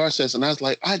some of these card sets. And I was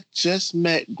like, I just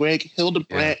met Greg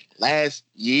Hildebrandt last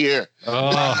year.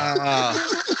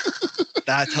 Oh,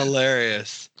 that's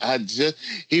hilarious.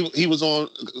 He was on.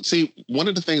 See, one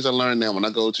of the things I learned now when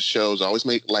I go to shows, I always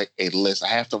make like a list. I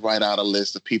have to write out a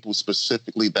list of people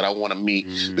specifically that I want to meet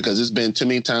because it's been too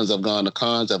many times I've gone to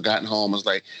cons, I've gotten home, I was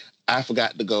like, I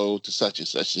forgot to go to such and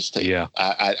such this table. Yeah.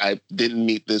 I didn't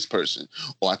meet this person,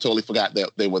 or I totally forgot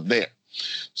that they were there.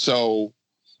 So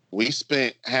we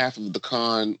spent half of the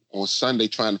con on Sunday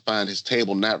trying to find his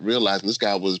table, not realizing this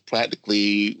guy was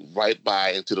practically right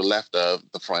by and to the left of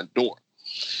the front door.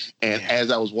 And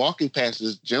as I was walking past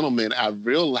this gentleman, I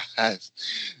realized,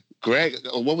 Greg,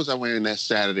 what was I wearing that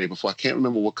Saturday before? I can't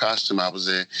remember what costume I was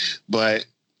in, but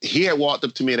he had walked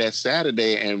up to me that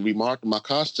Saturday and remarked on my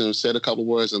costume, said a couple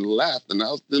words and left. And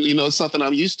I was, it's something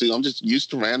I'm used to. I'm just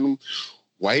used to random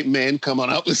white men coming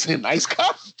up and saying, nice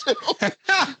costume.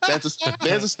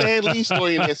 There's a Stan Lee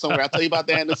story in there somewhere. I'll tell you about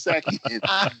that in a second.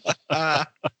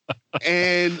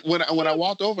 And when I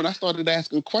walked over and I started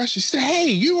asking questions, he said, hey,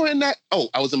 you were in that. Oh,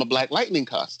 I was in my Black Lightning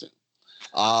costume.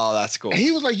 Oh, that's cool. And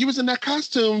he was like, you was in that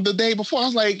costume the day before. I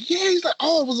was like, yeah. He's like,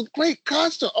 oh, it was a great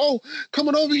costume. Oh,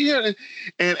 coming over here.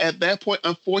 And at that point,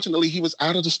 unfortunately, he was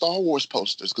out of the Star Wars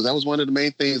posters because that was one of the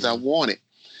main things I wanted.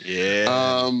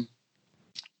 Yeah.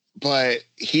 But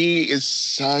he is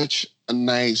such a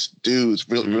nice dude.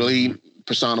 Really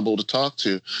personable to talk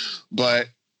to. But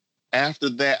after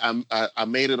that, I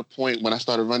made it a point when I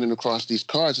started running across these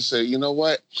cards to say, you know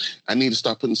what? I need to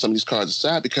start putting some of these cards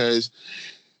aside because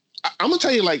I'm going to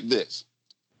tell you like this.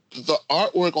 The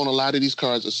artwork on a lot of these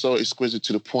cards are so exquisite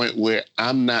to the point where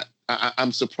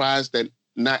I'm surprised that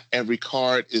not every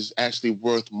card is actually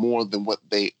worth more than what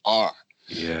they are.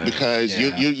 Yeah. Because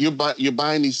you're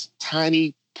buying these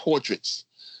tiny portraits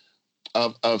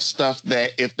of stuff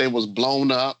that if they was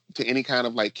blown up to any kind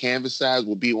of like canvas size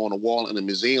would be on a wall in a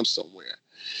museum somewhere.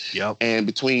 Yep. And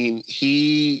between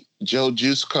Joe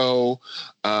Jusko,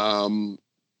 come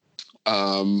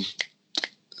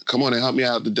on and help me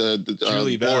out.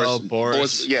 Julie Bell,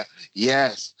 Boris. Yeah.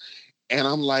 Yes. And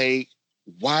I'm like,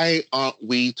 why aren't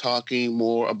we talking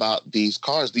more about these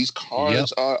cards? These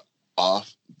cards are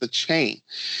off the chain.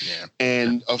 Yeah.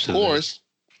 And of course,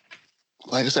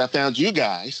 like I said, I found you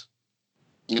guys.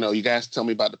 you guys tell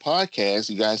me about the podcast.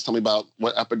 You guys tell me about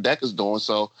what Upper Deck is doing.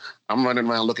 So I'm running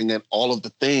around looking at all of the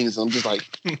things. I'm just like,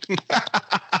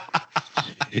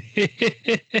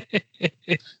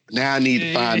 now I need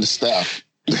to find the stuff.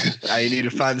 I need to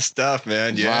find the stuff,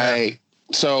 man. Yeah. Right.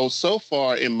 So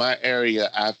far in my area,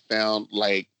 I've found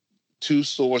like 2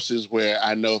 sources where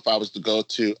I know if I was to go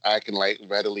to, I can like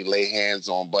readily lay hands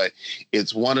on. But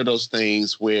it's one of those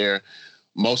things where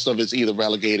most of it's either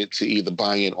relegated to either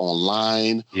buying it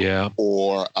online,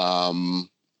 or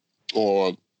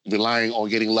relying on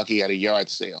getting lucky at a yard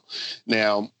sale.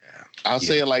 Now, I'll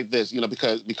say it like this,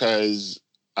 because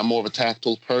I'm more of a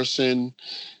tactile person.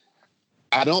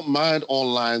 I don't mind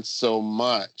online so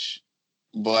much,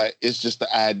 but it's just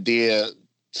the idea.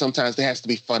 Sometimes there has to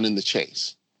be fun in the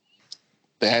chase.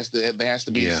 There has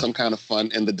to be some kind of fun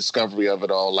in the discovery of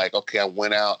it all. Like, okay, I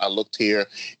went out, I looked here,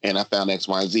 and I found X,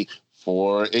 Y, and Z.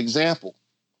 For example,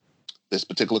 this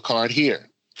particular card here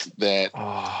that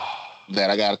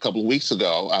I got a couple of weeks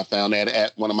ago, I found that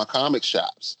at one of my comic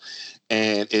shops.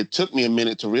 And it took me a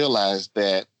minute to realize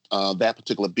that that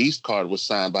particular Beast card was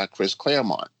signed by Chris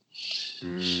Claremont.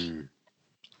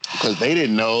 Because they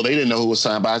didn't know who was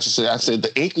signed by. I said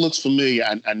the ink looks familiar.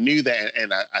 I knew that,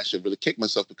 and I should really kick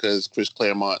myself because Chris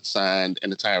Claremont signed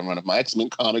an entire run of my X-Men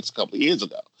comics a couple of years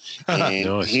ago. And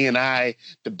nice. He and I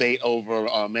debate over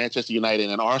Manchester United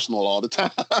and Arsenal all the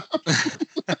time.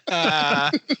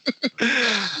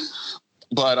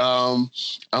 But I'm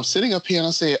sitting up here and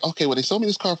I said, okay, well, they sold me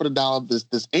this card for $1.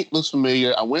 This ink looks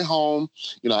familiar. I went home,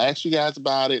 I asked you guys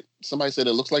about it. Somebody said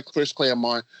it looks like Chris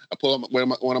Claremont. I pulled up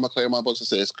one of my Claremont books and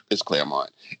said it's Claremont.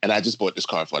 And I just bought this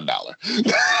card for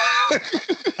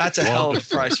 $1. That's a hell of a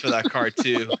price for that card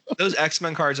too. Those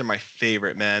X-Men cards are my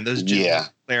favorite, man. Those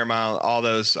Claremont, all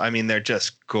those, I mean, they're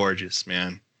just gorgeous,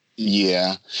 man.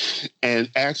 Yeah.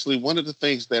 And actually, one of the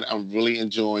things that I'm really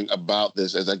enjoying about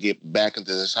this as I get back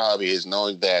into this hobby is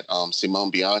knowing that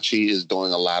Simone Bianchi is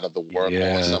doing a lot of the work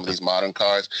on some of these modern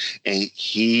cards, and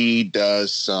he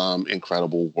does some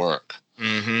incredible work.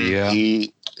 Mm-hmm. Yeah.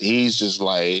 He's just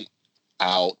like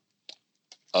out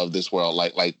of this world,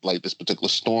 like this particular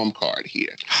Storm card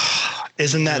here.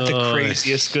 Isn't that the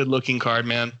craziest good looking card,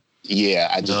 man?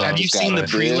 Yeah, have you seen the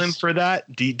prelim for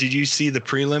that? Did you see the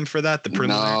prelim for that? The prelim?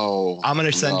 No. I'm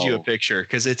gonna send you a picture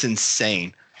because it's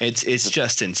insane. It's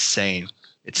just insane.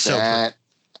 It's so that,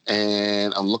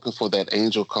 and I'm looking for that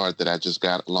Angel card that I just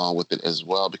got along with it as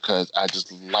well because I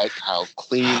just like how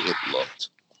clean it looked.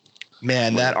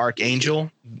 Man, that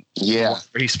Archangel. Yeah,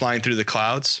 where he's flying through the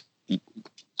clouds.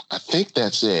 I think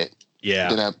that's it. Yeah.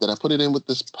 Did I put it in with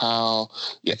this pile?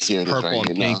 Yeah, it's here it is, right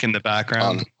and pink in the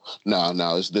background. No,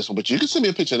 it's this one. But you can send me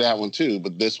a picture of that one too.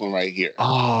 But this one right here.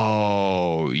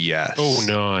 Oh yes. Oh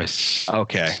nice.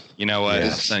 Okay. You know what?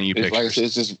 I'll send you pictures. Like I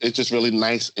said, it's just really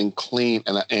nice and clean,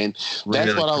 and that's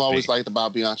really what I've always liked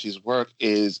about Bianchi's work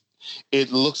is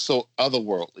it looks so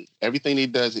otherworldly. Everything he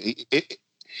does,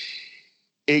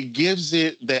 it gives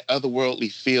it that otherworldly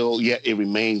feel, yet it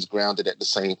remains grounded at the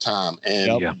same time.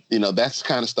 And, that's the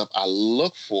kind of stuff I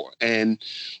look for. And,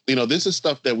 this is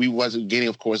stuff that we wasn't getting,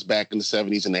 of course, back in the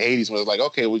 70s and the 80s when it was like,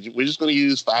 okay, we're just going to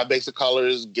use 5 basic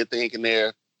colors, get the ink in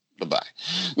there. Bye-bye.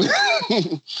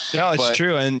 No, it's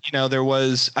true. And, there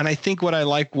was, and I think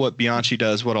what Bianchi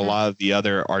does, what a lot of the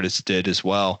other artists did as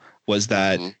well, was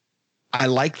that I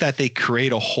like that they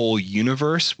create a whole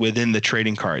universe within the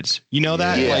trading cards. You know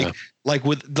that? Yeah.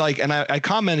 And I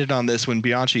commented on this when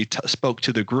Bianchi spoke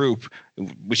to the group,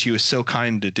 which he was so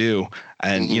kind to do,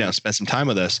 and spent some time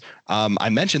with us. I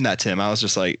mentioned that to him. I was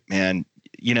just like, man,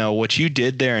 what you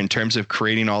did there in terms of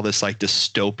creating all this like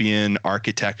dystopian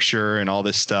architecture and all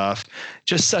this stuff,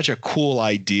 just such a cool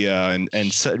idea,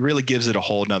 and so it really gives it a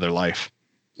whole nother life.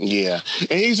 Yeah,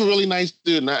 and he's a really nice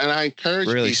dude, and I encourage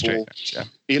really people.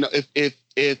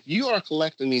 If you are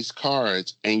collecting these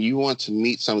cards and you want to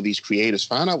meet some of these creators,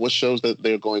 find out what shows that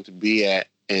they're going to be at,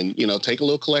 and take a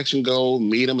little collection, go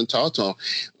meet them and talk to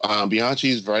them. Bianchi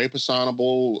is very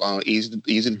personable, easy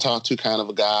to talk to kind of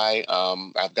a guy.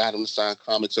 I've got him to sign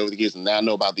comics over the years, and now I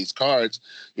know about these cards.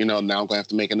 Now I'm going to have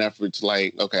to make an effort to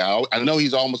I know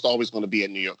he's almost always going to be at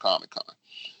New York Comic Con.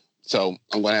 So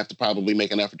I'm going to have to probably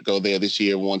make an effort to go there this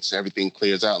year once everything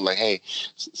clears out. And like, hey,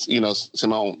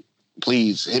 Simone,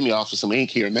 please hit me off with some ink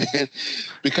here, man.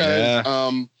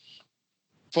 Because,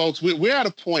 folks, we're at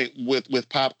a point with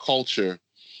pop culture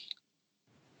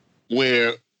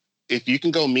where if you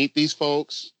can go meet these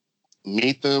folks,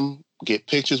 meet them, get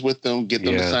pictures with them, get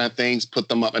them to sign things, put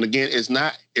them up. And again, it's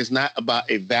not about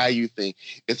a value thing.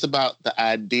 It's about the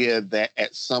idea that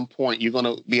at some point you're going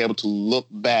to be able to look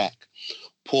back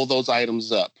pull those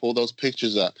items up, pull those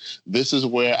pictures up. This is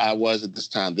where I was at this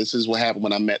time. This is what happened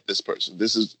when I met this person.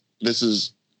 This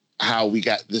is how we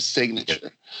got this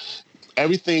signature.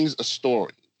 Everything's a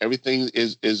story. Everything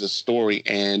is a story,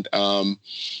 and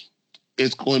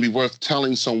it's going to be worth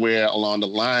telling somewhere along the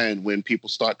line when people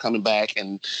start coming back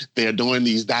and they're doing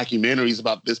these documentaries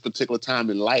about this particular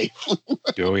time in life.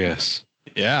 Oh, yes.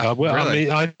 Yeah. Well, really.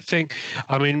 I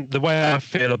mean, the way I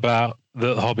feel about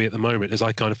the hobby at the moment is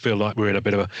I kind of feel like we're in a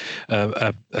bit of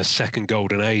a second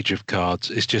golden age of cards.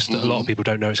 It's just that a lot of people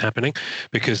don't know it's happening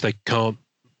because they can't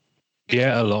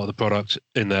get a lot of the product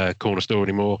in their corner store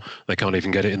anymore. They can't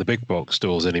even get it in the big box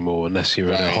stores anymore unless you're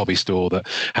in a hobby store that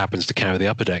happens to carry the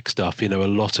Upper Deck stuff. You know, a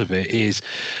lot of it is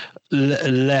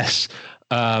less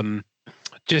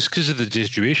just because of the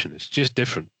distribution. It's just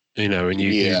different. You know, and you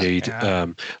need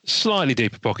slightly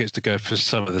deeper pockets to go for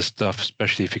some of the stuff,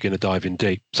 especially if you're going to dive in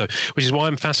deep. So, which is why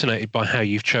I'm fascinated by how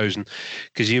you've chosen,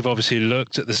 because you've obviously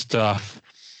looked at the stuff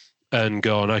and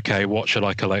gone, okay, what should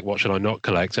I collect? What should I not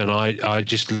collect? And I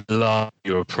just love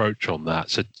your approach on that.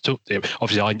 So,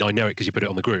 obviously, I know it because you put it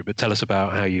on the group, but tell us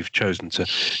about how you've chosen to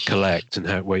collect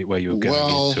and where you're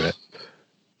going into it.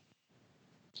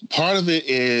 Part of it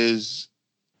is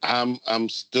I'm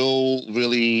still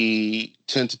really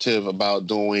tentative about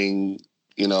doing,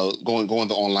 going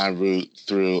the online route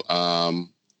through Don.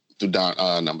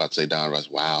 I'm about to say Don Russ.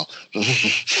 Wow,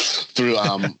 through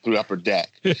Upper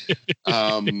Deck,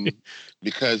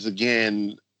 because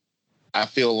again, I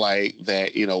feel like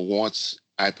that once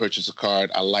I purchase a card,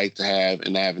 I like to have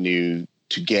an avenue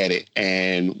to get it,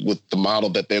 and with the model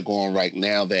that they're going right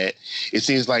now, that it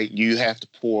seems like you have to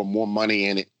pour more money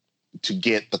in it to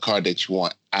get the card that you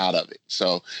want out of it.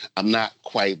 So I'm not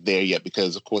quite there yet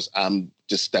because, of course, I'm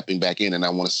just stepping back in and I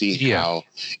want to see how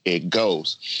it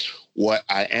goes. What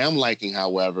I am liking,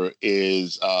 however,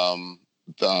 is the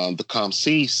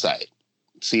COMC site,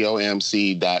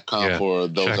 comc.com for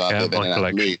those out there that are not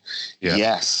familiar. Yeah.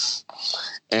 Yes.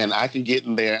 And I can get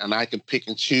in there and I can pick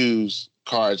and choose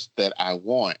cards that I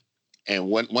want. And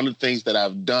one of the things that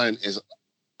I've done is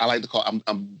I like to call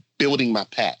I'm building my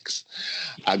packs.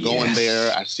 I go in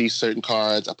there, I see certain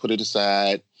cards, I put it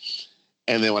aside,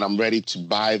 and then when I'm ready to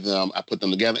buy them, I put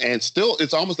them together. And still,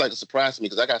 it's almost like a surprise to me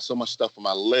because I got so much stuff on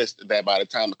my list that by the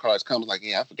time the cards come, it's like,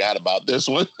 I forgot about this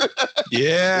one.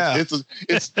 Yeah.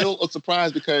 It's still a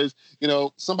surprise because,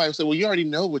 somebody will say, well, you already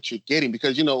know what you're getting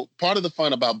because, part of the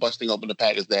fun about busting open the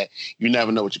pack is that you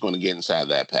never know what you're going to get inside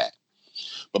that pack.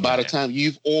 But by the time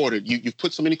you've ordered, you've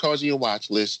put so many cards in your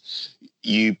watch list,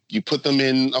 you put them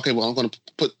in, okay, well, I'm going to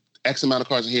put X amount of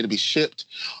cards in here to be shipped.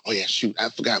 Oh, yeah, shoot, I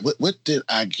forgot. What did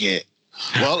I get?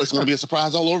 Well, it's going to be a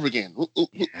surprise all over again.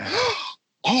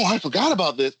 Oh, I forgot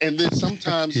about this. And then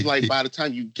sometimes, like, by the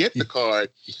time you get the card,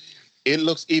 it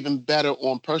looks even better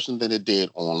on person than it did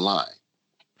online.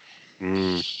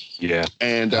 Yeah.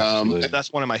 And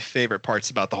that's one of my favorite parts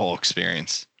about the whole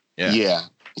experience. Yeah.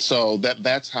 So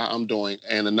that's how I'm doing.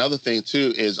 And another thing,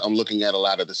 too, is I'm looking at a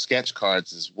lot of the sketch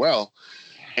cards as well.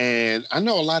 And I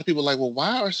know a lot of people are like, well,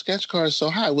 why are sketch cards so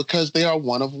high? Because they are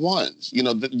one of ones.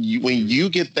 When you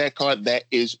get that card, that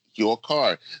is your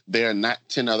card. There are not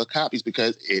 10 other copies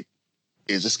because it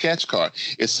is a sketch card.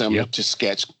 It's similar to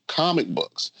sketch comic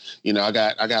books. I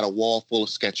got a wall full of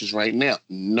sketches right now.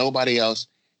 Nobody else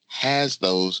has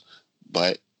those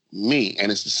but me,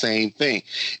 and it's the same thing.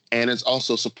 And it's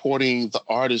also supporting the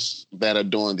artists that are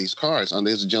doing these cards.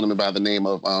 There's a gentleman by the name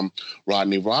of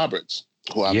Rodney Roberts,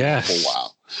 who I've known for a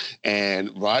while.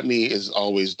 And Rodney is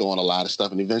always doing a lot of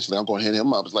stuff. And eventually I'm going to hit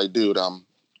him up. It's like, dude,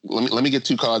 let me get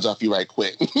 2 cards off you right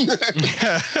quick.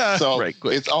 So right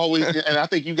quick. It's always, and I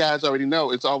think you guys already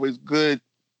know, it's always good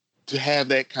to have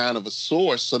that kind of a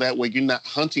source so that way you're not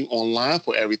hunting online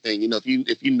for everything. If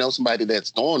you know somebody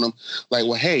that's doing them, like,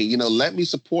 well, hey, let me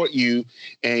support you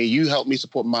and you help me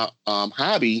support my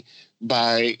hobby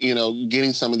by,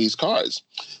 getting some of these cards.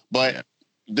 But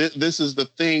this is the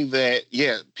thing that,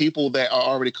 people that are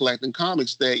already collecting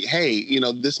comics that, hey,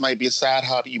 this might be a side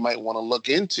hobby you might want to look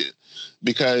into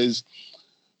because,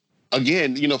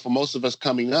 again, for most of us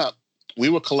coming up, we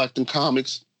were collecting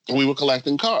comics and we were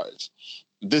collecting cards.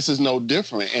 This is no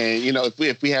different. And,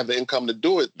 if we have the income to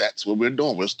do it, that's what we're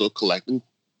doing. We're still collecting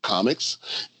comics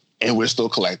and we're still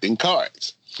collecting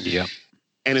cards. Yeah.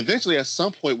 And eventually, at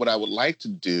some point, what I would like to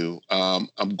do, I'm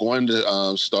going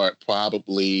to start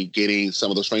probably getting some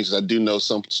of those frames. I do know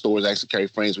some stores actually carry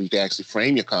frames where you can actually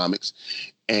frame your comics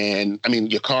and,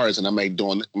 your cards. And I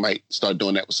might start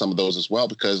doing that with some of those as well.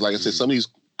 Because, like I said, some of these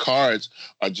cards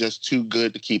are just too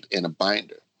good to keep in a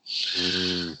binder.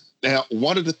 Now,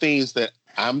 one of the things that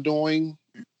I'm doing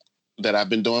that I've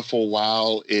been doing for a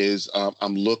while is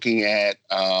I'm looking at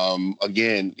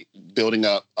again building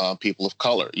up people of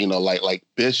color. Like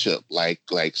Bishop, like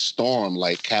Storm,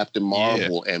 like Captain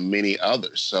Marvel, and many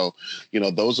others. So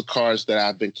those are cards that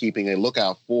I've been keeping a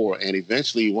lookout for. And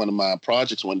eventually, one of my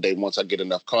projects one day, once I get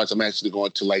enough cards, I'm actually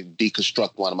going to like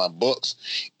deconstruct one of my books,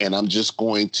 and I'm just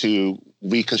going to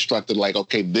reconstruct it. Like,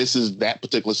 okay, this is that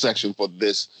particular section for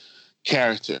this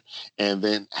character, and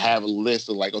then have a list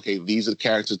of like, okay, these are the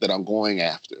characters that I'm going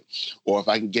after. Or if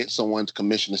I can get someone to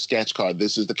commission a sketch card,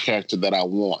 this is the character that I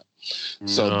want.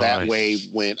 So that way,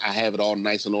 when I have it all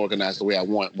nice and organized the way I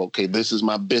want, okay, this is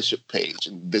my Bishop page,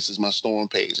 and this is my Storm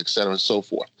page, et cetera, and so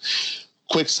forth.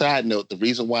 Quick side note, the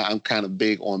reason why I'm kind of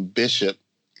big on Bishop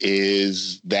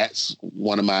is that's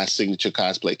one of my signature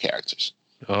cosplay characters.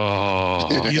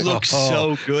 Oh, you look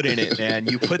so good in it, man.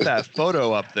 You put that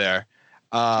photo up there.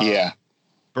 Yeah,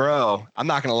 bro, I'm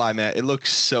not gonna lie, man. It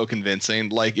looks so convincing.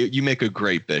 Like you make a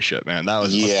great Bishop, man. That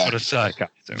was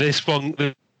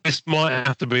This might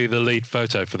have to be the lead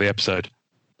photo for the episode.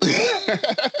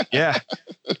 Yeah,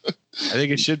 I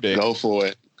think it should be. Go for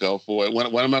it. One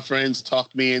of my friends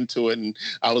talked me into it, and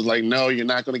I was like, "No, you're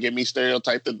not going to get me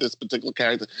stereotyped of this particular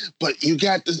character. But you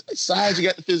got the size, you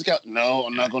got the physical. No,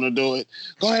 I'm not going to do it.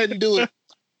 Go ahead and do it."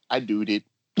 I do it.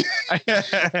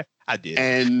 I did.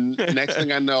 And next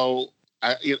thing I know,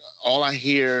 all I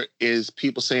hear is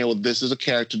people saying, "Well, this is a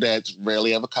character that's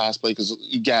rarely ever cosplay," because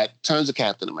you got tons of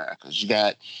Captain Americas, you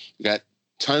got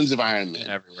tons of Iron Man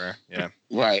everywhere. Yeah,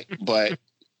 right, but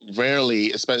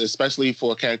rarely, especially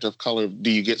for a character of color,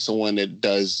 do you get someone that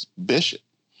does Bishop.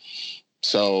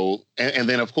 So, and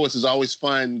then of course, it's always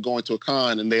fun going to a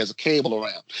con and there's a Cable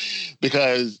around,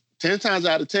 because 10 times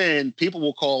out of 10, people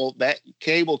will call that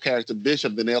Cable character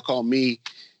Bishop, then they'll call me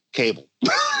Cable.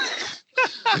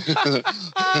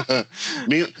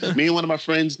 me and one of my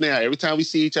friends now, every time we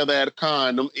see each other at a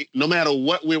con, no matter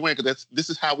what we're wearing, because this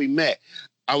is how we met,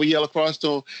 I would yell across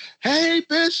to him, "Hey,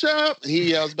 Bishop!" And he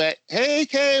yells back, "Hey,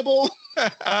 Cable!"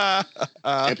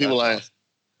 And people laugh.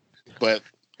 But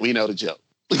we know the joke.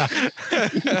 I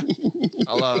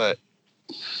love it.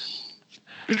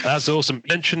 That's awesome.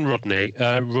 Mention Rodney.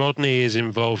 Rodney is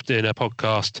involved in a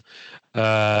podcast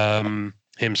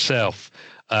himself.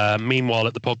 Meanwhile,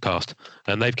 at the podcast,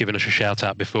 and they've given us a shout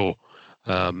out before.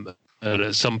 And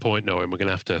at some point, Noah, we're going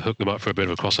to have to hook them up for a bit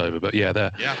of a crossover. But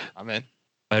yeah, I'm in.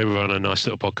 They run a nice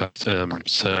little podcast.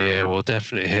 So yeah, we'll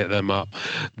definitely hit them up.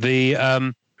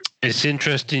 It's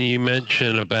interesting you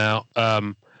mentioned about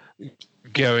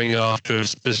going after a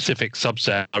specific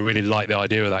subset. I really like the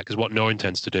idea of that, because what Noah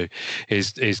intends to do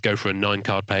is go for a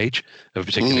 9-card page of a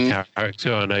particular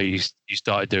character. I know you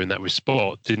started doing that with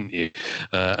Spot, didn't you?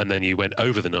 And then you went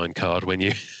over the 9-card when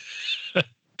you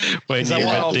went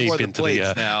deep into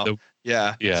the now.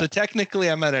 Yeah. So technically,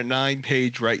 I'm at a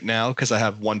 9-page right now because I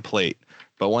have 1 plate.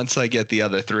 But once I get the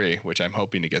other 3, which I'm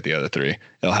hoping to get the other 3,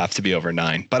 it'll have to be over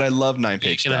 9. But I love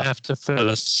 9-page stuff. You're going to have to fill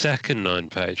a second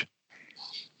 9-page.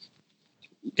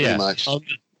 Yeah,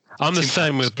 I'm the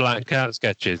same with Black Cat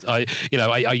sketches. I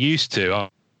used to.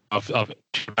 I've talked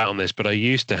on this, but I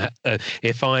used to.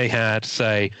 If I had,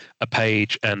 say, a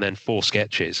page and then 4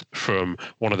 sketches from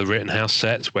one of the Rittenhouse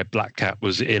sets where Black Cat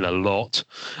was in a lot,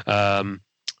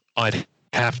 I'd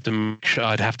have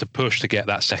to push to get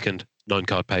that second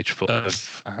 9-card page full of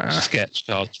sketch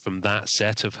cards from that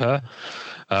set of her.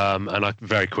 And I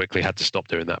very quickly had to stop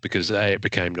doing that because A, it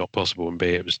became not possible, and B,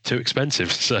 it was too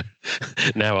expensive. So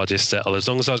now I just settle. As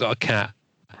long as I've got a cat.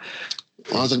 I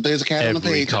was like, there's a cat on the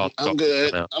page. I'm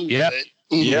good. Yeah,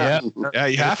 you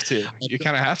have to. You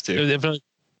kind of have to.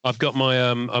 I've got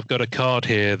I've got a card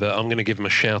here that I'm going to give him a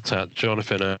shout out.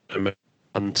 Jonathan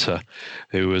Hunter,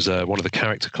 who was one of the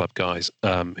Character Club guys,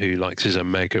 who likes his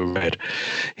Omega Red.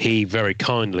 He very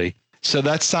kindly. So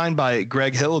that's signed by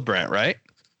Greg Hildebrandt, right?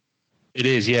 It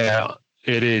is, yeah.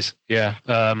 It is, yeah.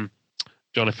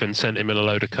 Jonathan sent him in a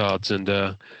load of cards and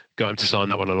got him to sign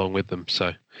that one along with them.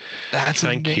 So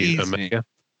thank you, Omega.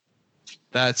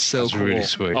 That's so cool. Really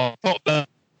sweet. I'll pop the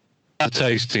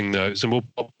tasting notes, and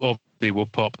we'll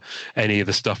pop any of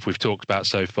the stuff we've talked about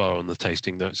so far on the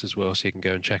tasting notes as well, so you can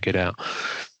go and check it out.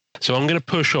 So I'm going to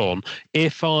push on.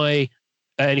 If I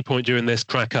at any point during this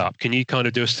crack up, can you kind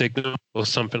of do a signal or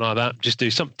something like that? Just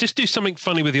do something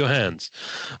funny with your hands.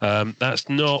 That's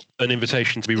not an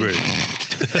invitation to be rude.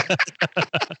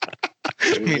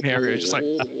 Me and Harry are just like,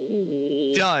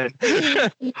 done.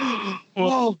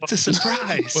 Whoa, it's a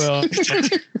surprise.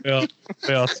 Well,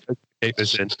 keep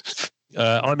this in.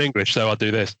 I'm English, so I'll do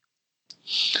this.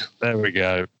 There we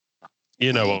go.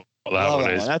 You know what that one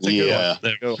is. That's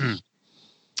a good one.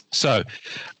 So,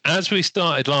 as we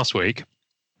started last week,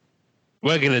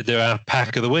 we're going to do our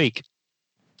pack of the week.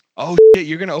 Oh, shit.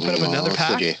 You're going to open up another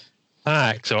pack?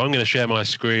 So I'm going to share my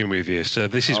screen with you. So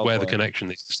this is where the connection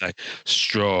needs to stay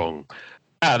strong.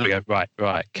 There we go.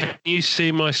 Right. Can you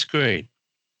see my screen?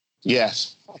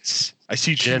 Yes. I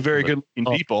see two very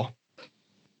good-looking people.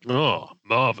 Oh,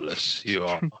 marvelous! You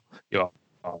are.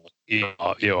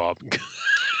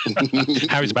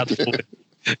 Harry's about to fall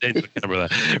into the camera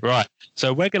there. Right.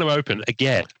 So we're going to open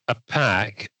again a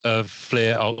pack of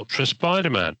Fleer Ultra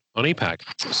Spider-Man on e-pack.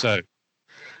 So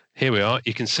here we are.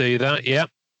 You can see that. Yep.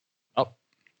 Oh.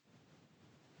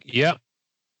 Yep.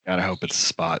 Gotta hope it's a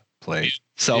spot play.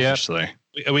 Selfishly.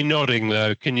 Yep. Are we nodding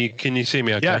though? Can you see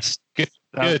me? Okay. Yes.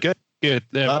 Good.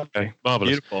 There. Okay. Marvelous.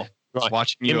 Beautiful. Right.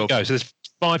 Watching Here you we go. So there's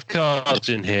 5 cards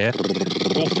in here,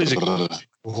 all physical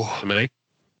to me.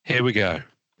 Here we go.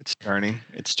 It's turning.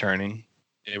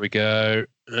 Here we go.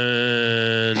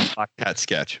 And Black Cat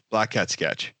sketch.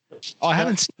 Oh, I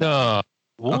haven't seen what?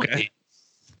 Okay.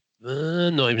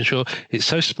 Not even sure. It's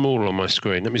so small on my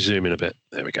screen. Let me zoom in a bit.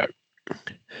 There we go.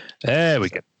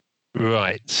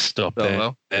 Right. Stop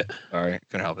Solo. there. Sorry,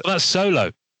 couldn't help it. Well, that's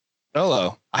Solo.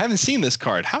 I haven't seen this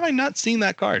card. How have I not seen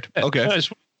that card? Okay. No,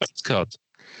 it's cards.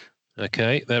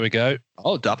 Okay, there we go.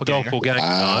 Oh, Doppelganger.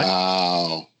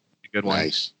 Wow. Good one.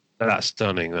 Nice. That's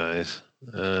stunning, that is.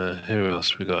 Who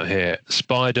else we got here?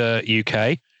 Spider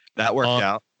UK. That worked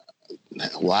out.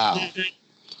 Wow.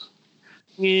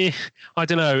 Yeah, I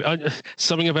don't know.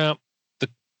 Something about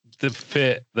the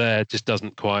fit there just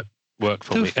doesn't quite work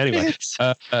for me. Anyway,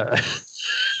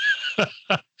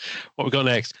 what we got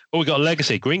next? Oh, we got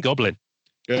Legacy Green Goblin.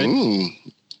 Good.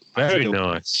 Very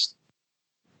nice.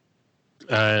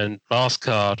 And last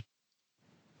card.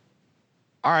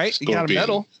 All right, Scorpion. You got a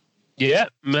metal. Yeah,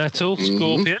 metal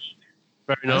Scorpion.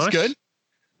 Very nice. That's good.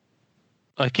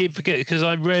 I keep forgetting because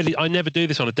I never do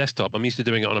this on a desktop. I'm used to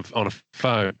doing it on a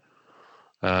phone.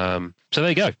 So there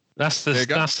you go. That's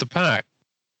the pack.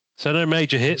 So no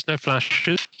major hits, no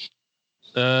flashes.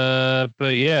 But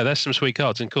yeah, there's some sweet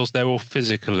cards. And of course, they're all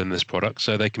physical in this product,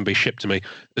 so they can be shipped to me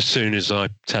as soon as I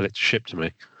tell it to ship to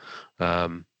me,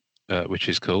 which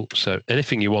is cool. So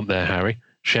anything you want there, Harry,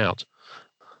 shout.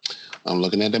 I'm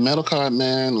looking at the metal card,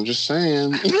 man. I'm just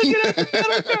saying.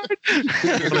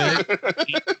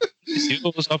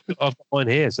 I've got mine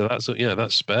here, so that's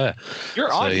spare.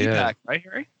 You're on e-pack, right,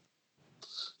 Harry?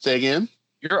 Say again?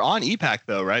 You're on e-pack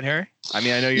though, right, Harry? I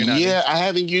mean, I know you're not. Yeah, I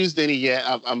haven't used any yet.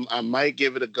 I might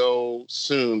give it a go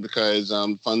soon because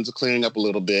funds are clearing up a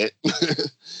little bit.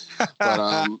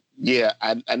 But yeah,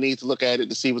 I need to look at it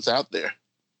to see what's out there.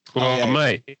 Well,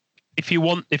 mate, if you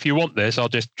want this, I'll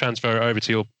just transfer it over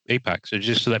to your e-pack. So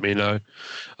just let me know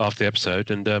after the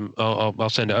episode, and I'll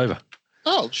send it over.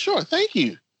 Oh, sure. Thank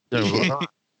you.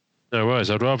 No worries.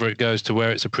 I'd rather it goes to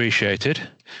where it's appreciated.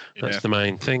 That's the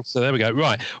main thing. So there we go.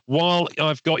 Right. While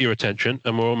I've got your attention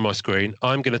and we're on my screen,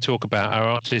 I'm going to talk about our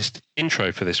artist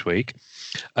intro for this week.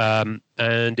 And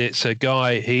it's a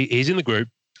guy, he's in the group.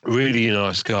 Really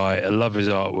nice guy. I love his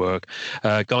artwork.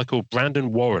 A guy called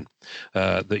Brandon Warren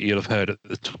that you'll have heard at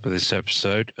the top of this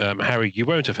episode. Harry, you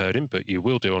won't have heard him, but you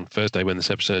will do on Thursday when this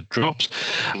episode drops.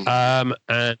 And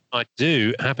I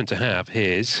do happen to have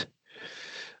his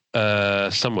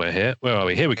somewhere here. Where are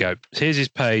we? Here we go. Here's his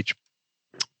page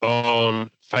on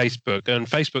Facebook. And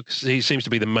Facebook he seems to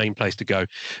be the main place to go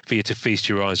for you to feast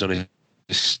your eyes on his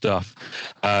stuff.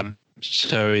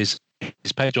 So his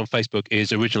page on Facebook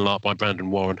is Original Art by Brandon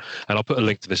Warren, and I'll put a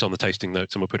link to this on the tasting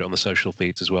notes, and we'll put it on the social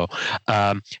feeds as well.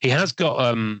 He has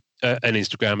got an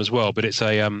Instagram as well, but it's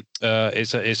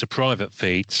a private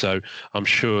feed, so I'm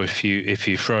sure if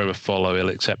you throw him a follow, he'll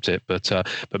accept it. But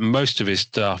most of his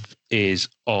stuff is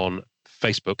on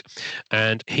Facebook,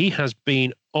 and he has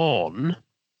been on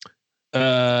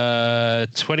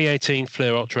 2018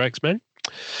 Fleer Ultra X-Men.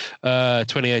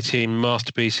 2018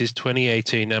 Masterpieces,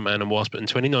 2018 Ant-Man and Wasp, and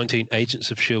 2019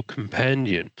 Agents of S.H.I.E.L.D.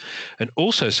 Companion. And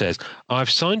also says, I've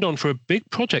signed on for a big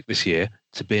project this year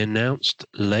to be announced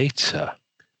later.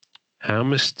 How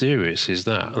mysterious is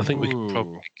that? I think we can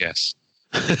probably guess.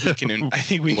 I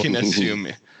think we can assume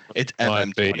it's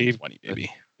MM 2020,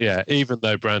 maybe. Yeah, even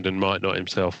though Brandon might not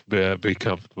himself be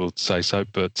comfortable to say so,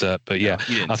 but yeah,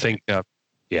 I think...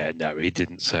 yeah, no, he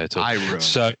didn't say it all. I ruined.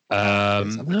 So,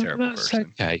 I'm a terrible that's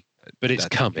person. okay, but it's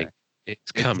coming. Okay.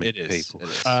 It's coming, it is. people. It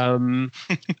is. And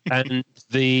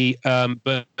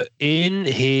but in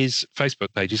his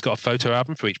Facebook page, he's got a photo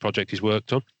album for each project he's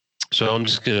worked on. So I'm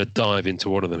just going to dive into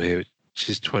one of them here, which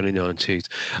is 2019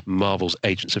 Marvel's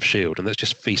Agents of S.H.I.E.L.D. And let's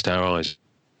just feast our eyes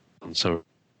on some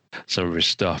of his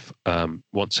stuff.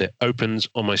 Once it opens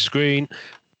on my screen,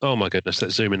 oh my goodness,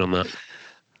 let's zoom in on that.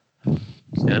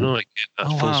 Yeah, no, I get that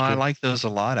wow, I like those a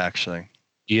lot, actually.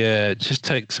 Yeah, it just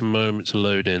takes a moment to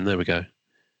load in. There we go.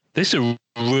 This is a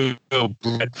real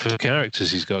breadth of characters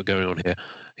he's got going on here.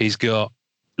 He's got,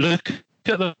 look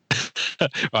at the,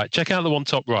 right, check out the one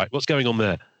top right. What's going on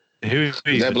there? Is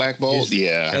that Black Bolt?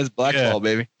 Yeah. That's Black Bolt,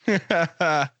 baby.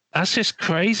 That's just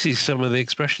crazy, some of the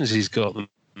expressions he's got them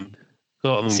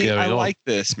See, going on. I like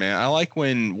this, man. I like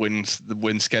when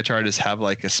sketch artists have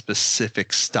like a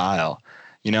specific style.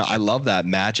 You know, I love that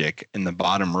magic in the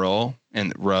bottom row in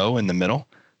the middle.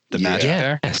 The magic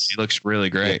there. It looks really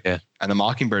great. Yeah. And the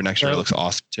Mockingbird next to it looks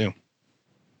awesome too.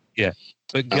 Yeah.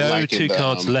 But go two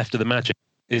cards left of the magic.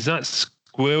 Is that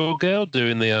Squirrel Girl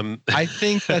doing the I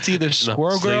think that's either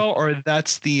Squirrel Girl or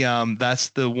that's the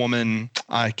woman.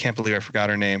 I can't believe I forgot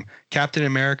her name. Captain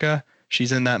America.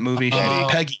 She's in that movie.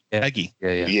 Peggy. Yeah. Peggy.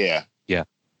 Yeah.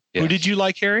 Who did you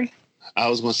like, Harry? I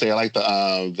was going to say I like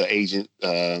the agent,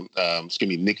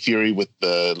 Nick Fury with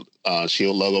the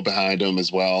Shield logo behind him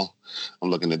as well. I'm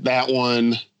looking at that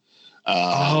one.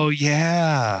 Oh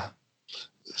yeah,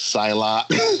 Psylocke.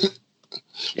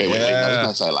 wait, no,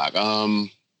 it's not Psylocke.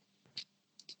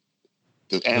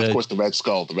 And of course the Red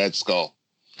Skull. The Red Skull.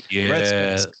 Yeah,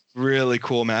 Red Skull's really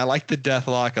cool, man. I like the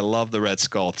Deathlock. I love the Red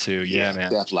Skull too. Yeah, man.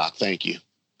 Deathlock. Thank you.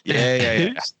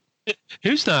 Yeah.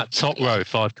 Who's that top row,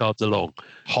 5 cards along,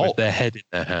 Hulk. with their head in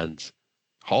their hands?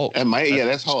 Hulk.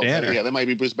 That's Hulk. Banner. Yeah, that might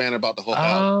be Bruce Banner about the Hulk.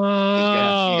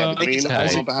 Oh, you got the green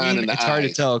on behind and the it's eyes. hard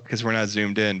to tell because we're not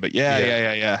zoomed in, but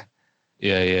yeah.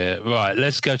 Right,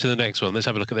 let's go to the next one. Let's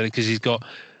have a look at that because he's got.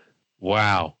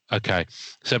 Wow. Okay.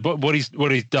 So, but what he's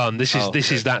done. This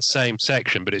is that same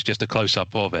section, but it's just a close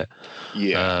up of it.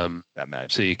 Yeah. That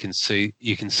match. So you can see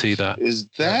that. Is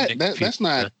that's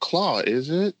not Claw, is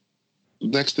it?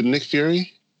 Next to Nick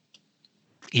Fury.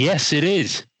 Yes, it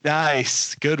is.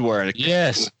 Nice. Good work.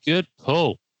 Yes, good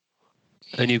pull.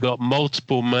 And you've got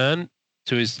Multiple Man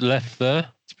to his left there.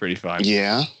 It's pretty fun.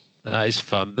 Yeah. That is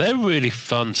fun. They're really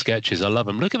fun sketches. I love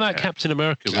them. Look at that Captain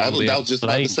America. I was just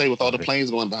about to say with all the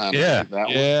planes going behind. Yeah.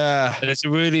 Yeah. And it's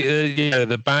really,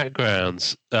 the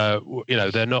backgrounds, they're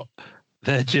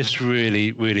just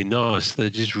really, really nice.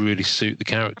 They just really suit the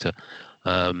character.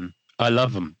 I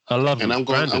love them. And I'm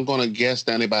going to guess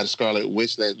down there by the Scarlet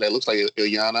Witch that looks like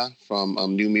Illyana from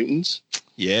New Mutants.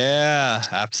 Yeah,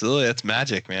 absolutely. That's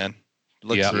magic, man.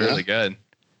 Looks really good.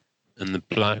 And the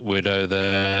Black Widow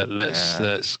there.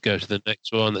 Let's go to the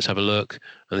next one. Let's have a look.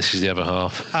 And this is the other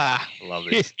half. Love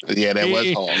it. Yeah, that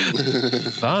was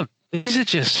Hulk. Fun. These are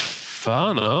just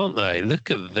fun, aren't they?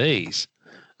 Look at these.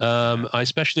 I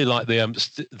especially like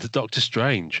the Doctor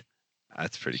Strange.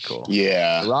 That's pretty cool.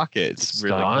 Yeah, the Rocket's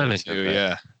really cool too.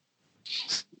 Yeah.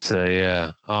 So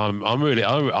yeah, I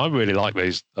really like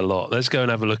these a lot. Let's go and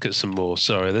have a look at some more.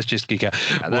 Sorry, let's just geek out.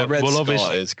 That Red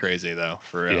Skull is crazy though,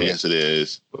 for real. Yes, it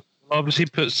is. Obviously,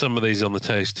 put some of these on the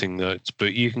tasting notes,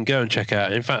 but you can go and check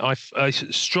out. In fact, I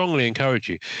strongly encourage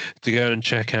you to go and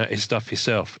check out his stuff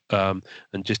yourself, and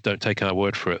just don't take our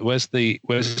word for it. Where's the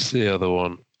other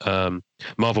one?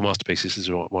 Marvel Masterpieces is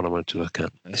one I wanted to look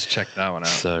at. Let's check that one out.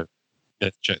 So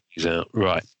let's check these out.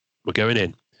 Right, we're going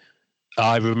in.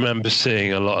 I remember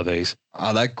seeing a lot of these.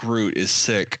 Oh, that Groot is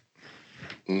sick.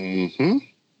 Mm-hmm.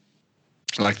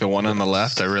 Like the one on the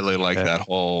left, I really like that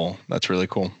whole. That's really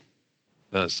cool.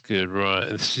 That's good, right?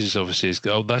 This is obviously his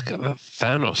goal. That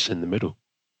Thanos in the middle.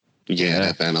 Yeah,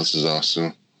 that Thanos is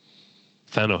awesome.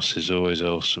 Thanos is always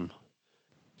awesome.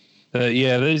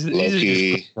 These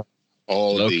Loki. are just...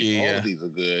 All of these are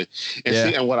good. And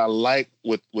see, and what I like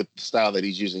with the style that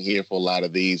he's using here for a lot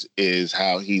of these is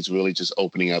how he's really just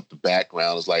opening up the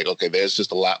background. It's like, okay, there's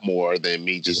just a lot more than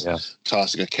me just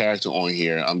tossing a character on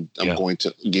here. I'm going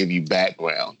to give you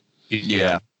background.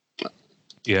 Yeah.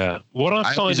 What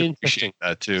I find interesting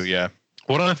that too. Yeah.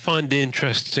 What I find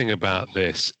interesting about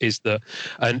this is that,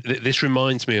 and this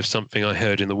reminds me of something I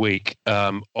heard in the week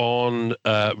on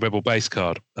Rebel Base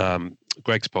Card,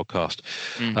 Greg's podcast.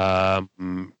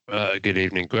 Good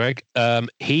evening, Greg.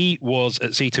 He was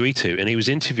at C2E2 and he was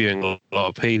interviewing a lot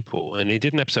of people, and he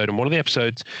did an episode. And one of the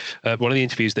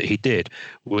interviews that he did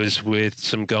was with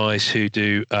some guys who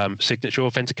do signature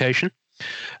authentication,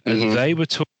 and they were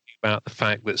talking about the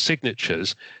fact that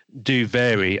signatures do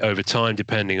vary over time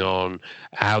depending on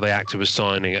how the actor was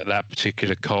signing at that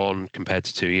particular con compared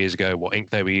to 2 years ago, what ink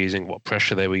they were using, what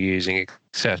pressure they were using,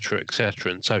 etc.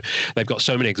 And so they've got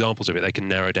so many examples of it, they can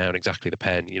narrow down exactly the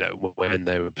pen, when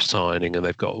they were signing, and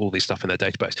they've got all these stuff in their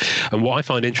database. And what I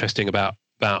find interesting about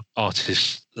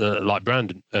artists like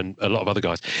Brandon and a lot of other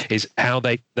guys is how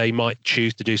they might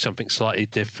choose to do something slightly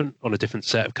different on a different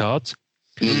set of cards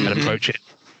and approach it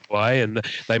way, and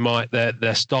they might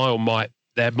their style might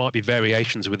there might be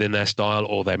variations within their style,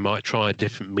 or they might try a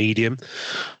different medium.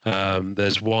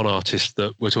 There's one artist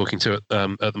that we're talking to at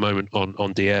the moment on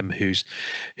DM who's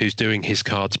doing his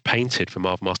cards painted for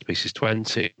Marvel Masterpieces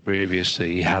 20.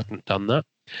 Previously, he hadn't done that,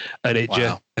 and it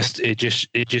just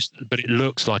but it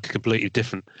looks like a completely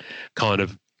different kind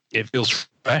of. It feels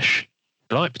fresh.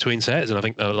 Like between sets, and I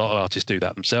think a lot of artists do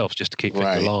that themselves just to keep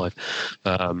things alive.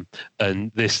 And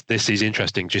this is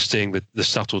interesting, just seeing the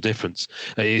subtle difference.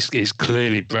 It's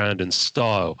clearly Brandon's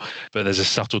style, but there's a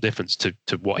subtle difference to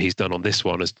what he's done on this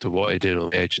one as to what he did on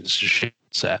the Agents of S.H.I.E.L.D.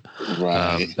 set.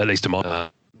 At least to my.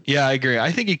 Yeah, I agree.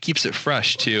 I think it keeps it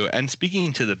fresh too. And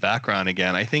speaking to the background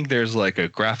again, I think there's like a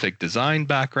graphic design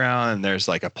background and there's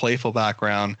like a playful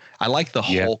background. I like the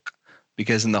Hulk.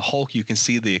 Because in the Hulk, you can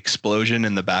see the explosion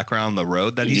in the background, the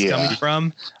road that he's coming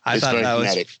from. I thought that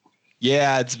kinetic.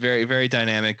 It's very, very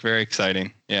dynamic, very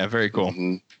exciting. Yeah, very cool.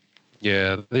 Mm-hmm.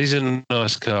 Yeah, these are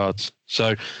nice cards.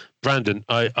 So, Brandon,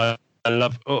 I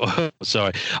love. Oh,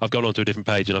 sorry, I've gone onto a different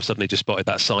page and I've suddenly just spotted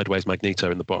that sideways Magneto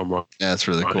in the bottom right. Yeah, that's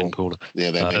really cool. Corner. Yeah,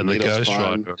 that and the Ghost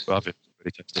fun. Rider above it.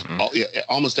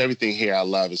 Almost everything here I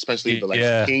love, especially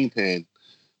the Kingpin.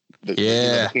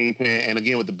 The Kingpin, and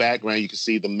again with the background, you can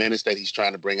see the menace that he's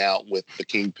trying to bring out with the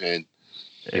Kingpin.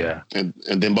 Yeah, and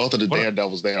then both of the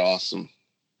Daredevils, they're awesome.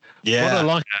 Yeah, what I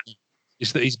like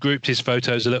is that he's grouped his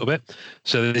photos a little bit.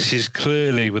 So this is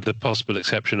clearly, with the possible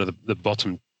exception of the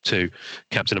bottom two,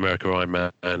 Captain America, Iron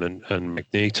Man, and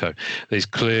Magneto. He's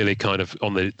clearly kind of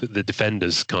on the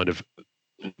Defenders kind of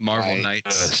Marvel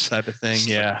Knights type of thing.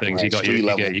 Yeah, things. You got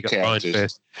Iron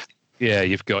Fist. Yeah,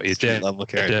 you've got your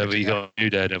Daredevil, you got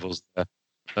new Daredevils there.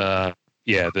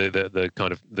 The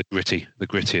kind of the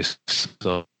grittiest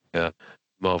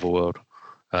Marvel world.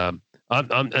 And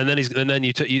then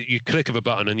you click of a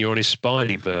button and you're on his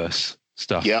Spideyverse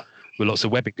stuff. Yeah, with lots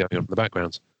of webbing going on in the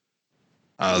backgrounds.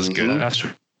 Oh, that's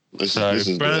good. This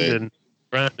is Brandon,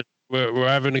 we're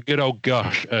having a good old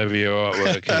gush over your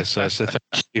artwork here. So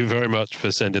thank you very much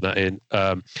for sending that in.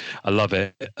 I love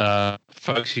it.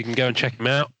 Folks, you can go and check him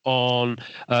out on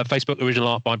Facebook, Original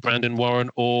Art by Brandon Warren,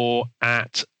 or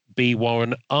at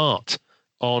bwarrenart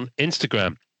on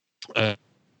Instagram.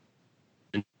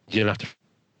 You'll have to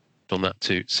on that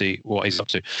to see what he's up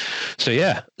to. So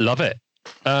yeah, love it.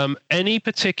 Any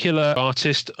particular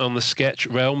artist on the sketch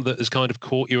realm that has kind of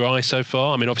caught your eye so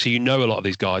far? I mean, obviously you know a lot of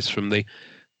these guys from the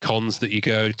cons that you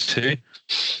go to.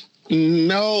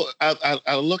 No,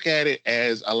 I look at it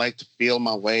as I like to feel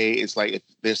my way. It's like if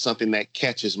there's something that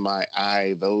catches my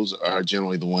eye, those are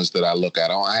generally the ones that I look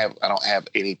at. I don't have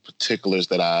any particulars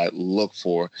that I look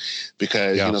for,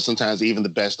 because sometimes even the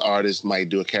best artists might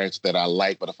do a character that I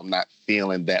like, but if I'm not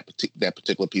feeling that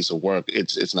particular piece of work,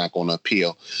 it's not going to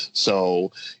appeal.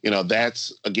 So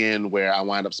that's again where I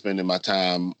wind up spending my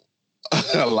time.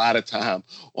 A lot of time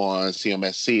on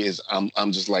CMSC is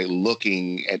I'm just like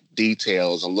looking at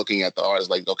details. I'm looking at the artist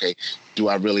like, okay, do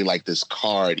I really like this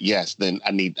card? Yes, then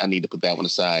I need to put that one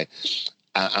aside.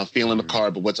 I'm feeling the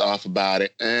card, but what's off about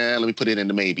it? Let me put it in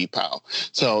the maybe pile.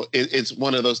 So it's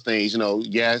one of those things,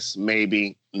 yes,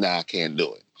 maybe, nah, I can't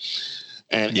do it.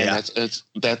 And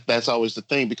that's always the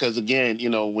thing, because again,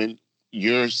 when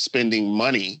you're spending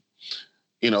money,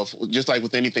 just like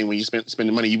with anything, when you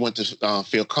spending money, you want to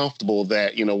feel comfortable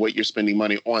that, what you're spending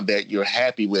money on, that you're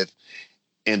happy with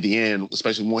in the end,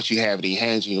 especially once you have it in your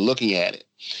hands and you're looking at it.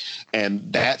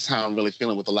 And that's how I'm really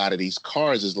feeling with a lot of these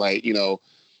cards is like,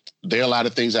 there are a lot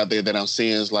of things out there that I'm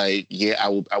seeing is like, I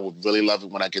would really love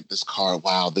it when I get this card.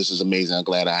 Wow, this is amazing. I'm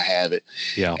glad I have it.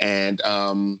 Yeah. And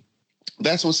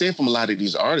that's what I'm saying from a lot of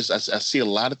these artists. I see a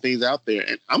lot of things out there.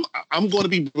 And I'm going to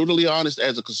be brutally honest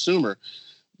as a consumer.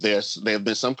 There have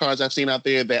been some cards I've seen out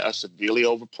there that are severely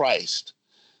overpriced.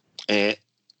 And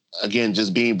again,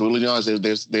 just being brutally honest,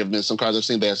 there have been some cards I've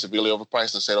seen that are severely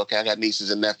overpriced and said, okay, I got nieces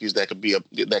and nephews that could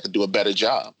do a better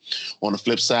job. On the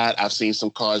flip side, I've seen some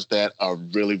cards that are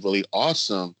really, really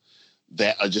awesome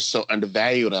that are just so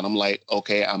undervalued. And I'm like,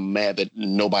 okay, I'm mad that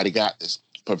nobody got this.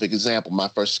 Perfect example, my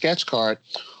first sketch card,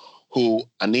 who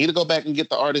I need to go back and get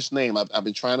the artist's name. I've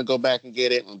been trying to go back and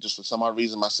get it, and just for some odd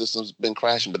reason, my system's been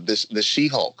crashing. But the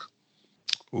She-Hulk.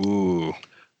 Ooh.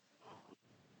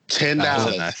 $10.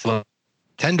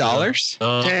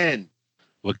 $10? 10.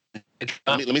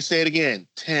 Let me say it again.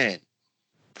 10.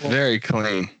 Very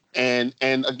clean. And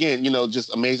again,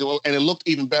 just amazing. And it looked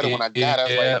even better when I got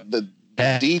it. I was like,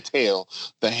 the detail,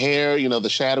 the hair, the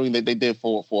shadowing that they did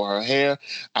for her hair.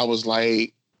 I was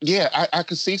like, yeah, I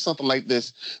could see something like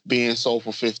this being sold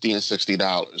for $50 and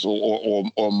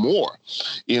 $60 or more,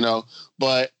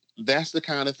 but that's the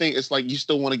kind of thing. It's like you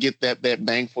still want to get that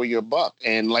bang for your buck.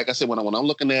 And like I said, when I'm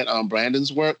looking at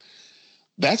Brandon's work,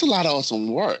 That's a lot of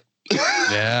awesome work.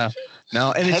 Yeah.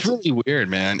 No, and it's really weird,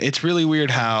 man. It's really weird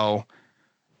how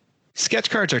sketch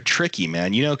cards are tricky,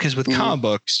 man. Because with comic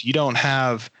books, you don't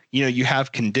have, you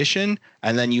have condition,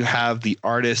 and then you have the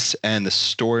artist and the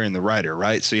story and the writer,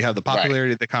 right? So you have the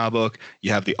popularity of the comic book,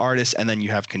 you have the artist, and then you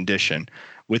have condition.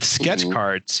 With sketch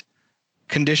cards,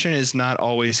 condition is not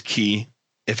always key,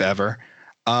 if ever.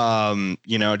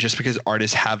 Just because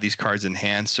artists have these cards in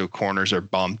hand, so corners are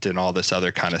bumped and all this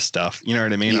other kind of stuff. You know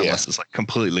what I mean? Yeah. Unless it's like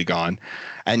completely gone.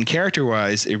 And character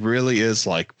wise, it really is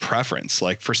like preference.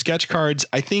 Like for sketch cards,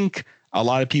 I think a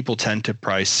lot of people tend to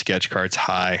price sketch cards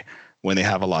high when they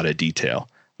have a lot of detail,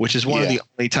 which is one of the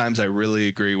only times I really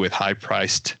agree with high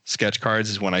priced sketch cards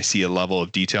is when I see a level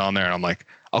of detail in there and I'm like,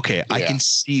 okay, I can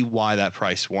see why that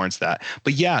price warrants that.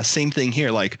 But yeah, same thing here.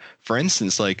 Like for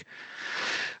instance, like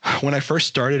when I first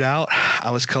started out, I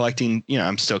was collecting,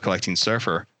 I'm still collecting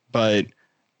Surfer, but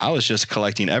I was just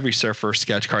collecting every Surfer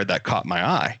sketch card that caught my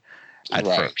eye at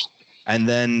first. And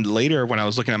then later when I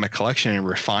was looking at my collection and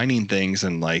refining things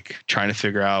and like trying to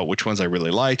figure out which ones I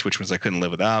really liked, which ones I couldn't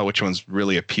live without, which ones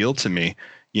really appealed to me,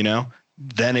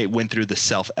 then it went through the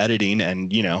self-editing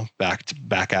and,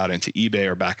 back out into eBay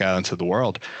or back out into the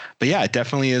world. But yeah, it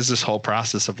definitely is this whole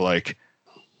process of like,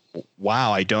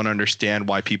 wow, I don't understand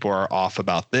why people are off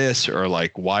about this, or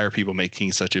like, why are people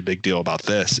making such a big deal about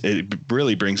this? It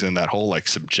really brings in that whole like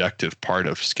subjective part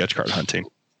of sketch card hunting.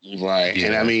 Right. Yeah.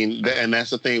 And I mean, and that's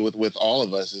the thing with all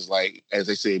of us is like, as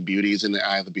they say, beauty is in the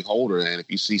eye of the beholder. And if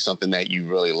you see something that you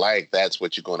really like, that's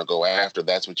what you're going to go after.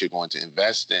 That's what you're going to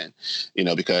invest in,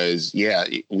 because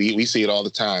we see it all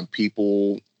the time.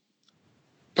 People,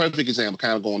 perfect example,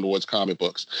 kind of going towards comic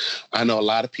books. I know a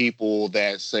lot of people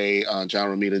that say John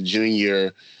Romita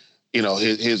Jr.,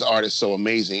 his art is so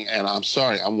amazing. And I'm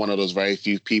sorry, I'm one of those very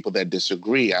few people that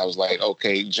disagree. I was like,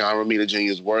 okay, John Romita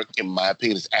Jr.'s work, in my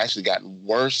opinion, has actually gotten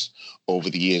worse over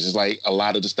the years. It's like a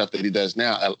lot of the stuff that he does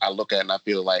now, I look at it and I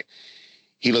feel like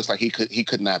he looks like he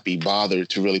could not be bothered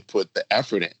to really put the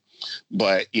effort in.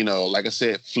 But, like I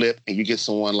said, flip, and you get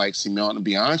someone like Simeon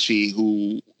Bianchi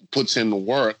who puts in the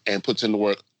work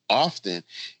often.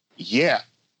 Yeah,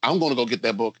 I'm going to go get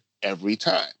that book every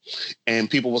time. And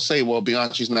people will say, well,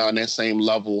 Bianchi's now on that same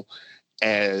level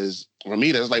as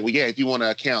Romita. It's like, well, yeah, if you want to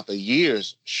account the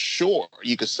years, sure,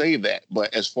 you could say that.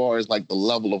 But as far as like the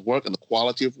level of work and the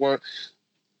quality of work,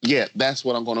 yeah, that's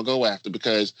what I'm going to go after,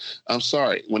 because I'm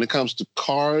sorry, when it comes to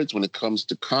cards, when it comes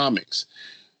to comics,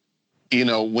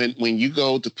 when you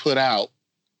go to put out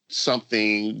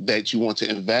something that you want to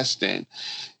invest in,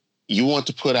 you want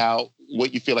to put out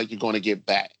what you feel like you're going to get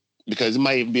back. Because it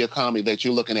might even be a comic that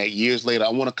you're looking at years later. I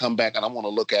want to come back and I want to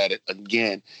look at it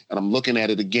again. And I'm looking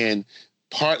at it again,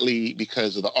 partly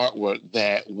because of the artwork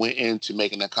that went into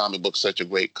making that comic book such a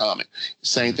great comic.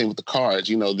 Same thing with the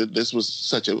cards. This was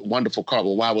such a wonderful card.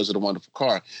 Well, why was it a wonderful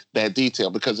card? That detail.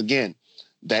 Because again,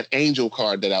 that angel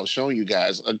card that I was showing you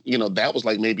guys, that was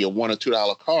like maybe a $1 or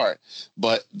 $2 card.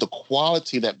 But the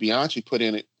quality that Bianchi put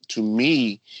in it, to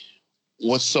me,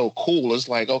 was so cool. It's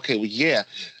like, okay, well, yeah,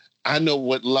 I know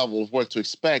what level of work to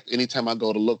expect anytime I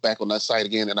go to look back on that site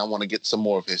again and I want to get some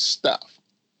more of his stuff.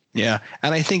 Yeah.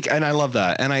 And I think, and I love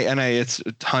that. And I it's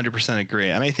 100%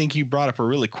 agree. And I think you brought up a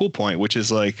really cool point, which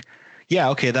is like, yeah,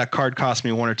 okay, that card cost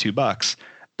me $1 or $2,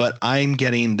 but I'm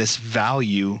getting this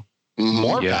value,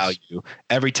 more value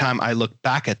every time I look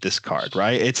back at this card,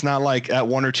 right? It's not like that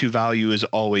 $1 or $2 value is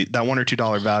always, that $1 or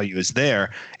 $2 value is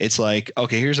there. It's like,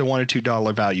 okay, here's a $1 or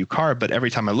 $2 value card, but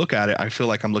every time I look at it, I feel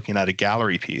like I'm looking at a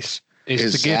gallery piece.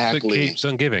 It's the gift that keeps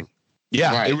on giving.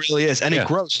 Yeah, right. It really is. And it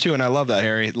grows too. And I love that,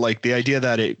 Harry. Like the idea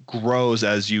that it grows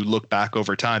as you look back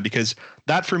over time, because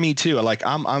that for me too, like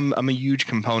I'm a huge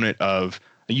component of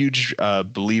a huge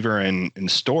believer in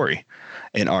story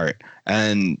in art,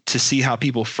 and to see how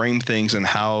people frame things and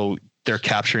how they're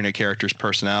capturing a character's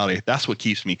personality. That's what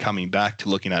keeps me coming back to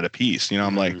looking at a piece.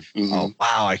 I'm like, oh,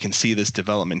 wow, I can see this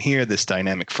development here, this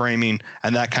dynamic framing,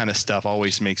 and that kind of stuff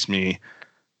always makes me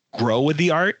grow with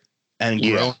the art and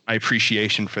grow my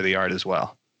appreciation for the art as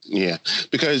well. Yeah,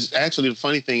 because actually the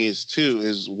funny thing is too,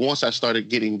 is once I started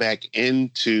getting back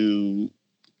into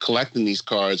collecting these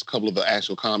cards, a couple of the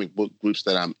actual comic book groups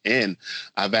that I'm in,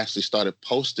 I've actually started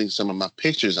posting some of my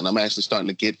pictures, and I'm actually starting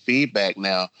to get feedback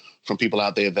now from people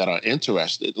out there that are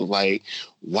interested. Like,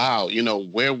 wow,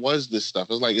 where was this stuff?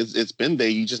 It's like, it's been there.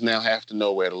 You just now have to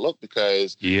know where to look,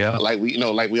 because like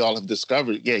we all have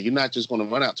discovered, you're not just going to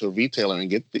run out to a retailer and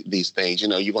get these things.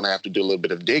 You're going to have to do a little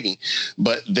bit of digging,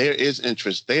 but there is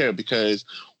interest there, because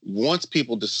once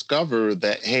people discover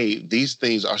that, hey, these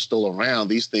things are still around,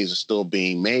 these things are still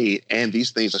being made, and these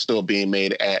things are still being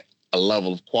made at a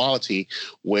level of quality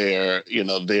where,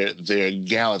 they're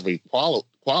gallery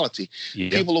quality,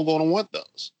 people are going to want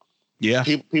those. Yeah.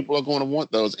 People are going to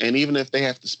want those. And even if they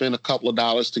have to spend a couple of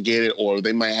dollars to get it, or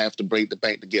they might have to break the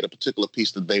bank to get a particular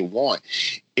piece that they want,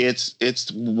 it's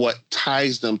what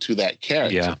ties them to that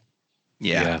character.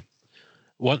 Yeah.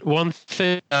 One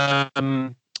thing,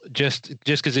 just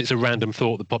because it's a random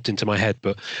thought that popped into my head,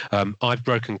 but I've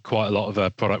broken quite a lot of a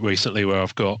product recently where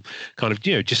I've got kind of,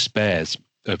 just spares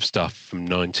of stuff from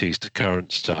 90s to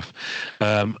current stuff.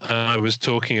 And I was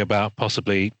talking about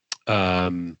possibly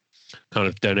kind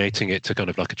of donating it to kind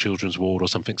of like a children's ward or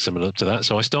something similar to that.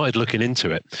 So I started looking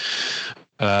into it.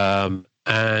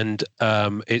 And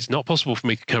it's not possible for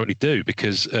me to currently do,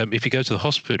 because if you go to the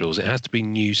hospitals, it has to be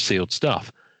new sealed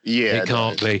stuff. Yeah, it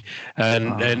can't be.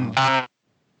 And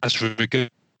that's really good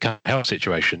health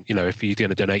situation. If you're going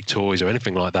to donate toys or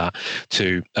anything like that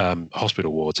to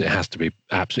hospital wards, it has to be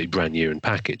absolutely brand new and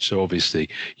packaged. So obviously,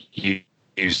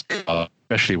 used cars,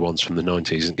 especially ones from the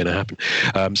 90s, isn't going to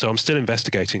happen. So I'm still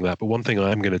investigating that. But one thing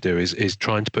I am going to do is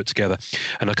trying to put together,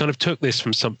 and I kind of took this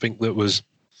from something that was.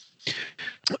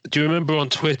 Do you remember on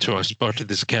Twitter I started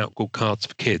this account called Cards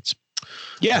for Kids?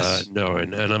 Yes.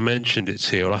 Norrin, and I mentioned it's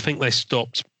here. I think they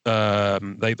stopped.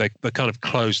 They kind of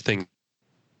closed things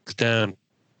down.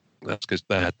 That's because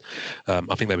they had.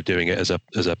 I think they were doing it as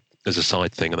a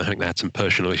side thing, and I think they had some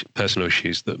personal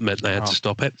issues that meant they had to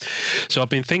stop it. So I've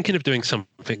been thinking of doing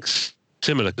something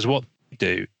similar, because what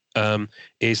they do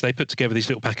is they put together these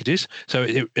little packages. So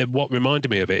what reminded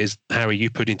me of it is, Harry,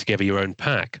 you putting together your own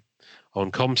pack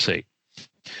on ComSeat.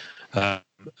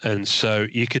 And so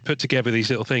you could put together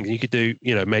these little things. You could do,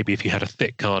 maybe if you had a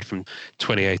thick card from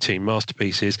 2018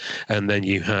 Masterpieces, and then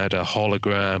you had a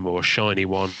hologram or a shiny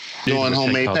one, doing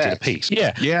homemade cards in a packs. piece.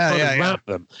 Wrap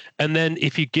them, and then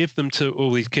if you give them to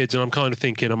all these kids, and I'm kind of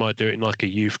thinking I might do it in like a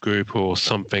youth group or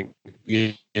something,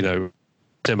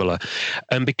 similar.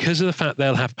 And because of the fact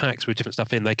they'll have packs with different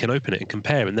stuff in, they can open it and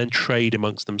compare and then trade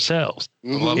amongst themselves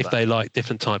if they like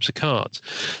different types of cards.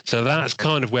 So that's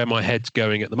kind of where my head's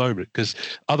going at the moment, because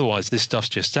otherwise this stuff's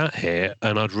just sat here,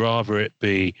 and I'd rather it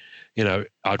be,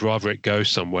 I'd rather it go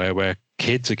somewhere where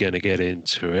kids are going to get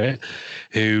into it,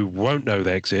 who won't know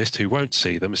they exist, who won't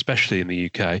see them, especially in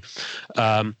the UK.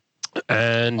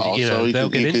 And also, they'll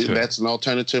get into it. That's an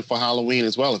alternative for Halloween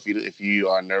as well. If you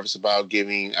are nervous about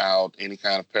giving out any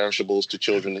kind of perishables to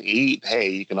children to eat, hey,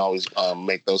 you can always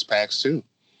make those packs too.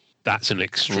 That's an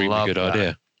extremely good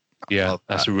idea. Yeah,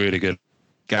 that's a really good.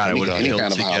 God, I would have killed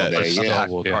kind to of holiday,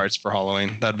 get cards for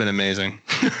Halloween. That'd been amazing.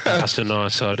 That's a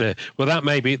nice idea. Well, that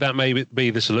may be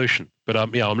the solution. But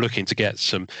I'm looking to get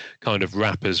some kind of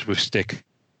wrappers with stickers,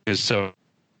 so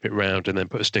it round and then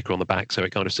put a sticker on the back so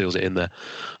it kind of seals it in there.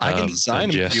 I can design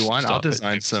them if you want. I'll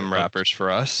design some wrappers for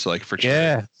us, like for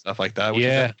children, stuff like that. We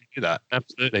can do that.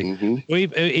 Absolutely. Mm-hmm. Well,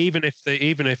 even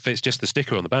if it's just the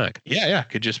sticker on the back. Yeah,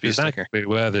 could just be a sticker. That could be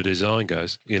where the design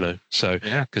goes, So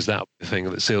because that's the thing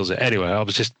that seals it. Anyway, I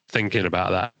was just thinking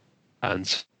about that,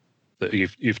 and that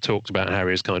you've talked about,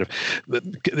 Harry, is kind of,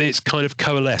 it's kind of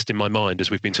coalesced in my mind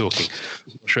as we've been talking.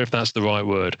 I'm not sure if that's the right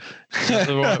word. Is that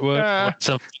the right word?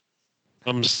 Something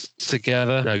comes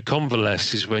together. No,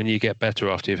 convalesce is when you get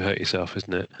better after you've hurt yourself,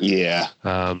 isn't it? Yeah.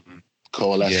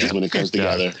 Coalesce is when it comes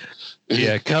together.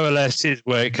 Yeah, coalesce is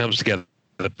where it comes together.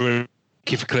 Thank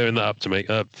you for clearing that up to me.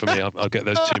 For me, I'll get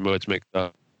those two words mixed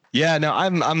up. Yeah, no,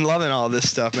 I'm loving all this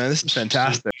stuff, man. This is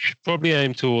fantastic. Should probably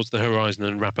aim towards the horizon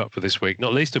and wrap up for this week,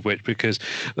 not least of which because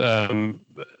the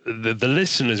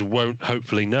listeners won't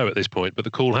hopefully know at this point, but the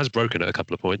call has broken at a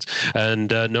couple of points,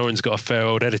 and Norrin's got a fair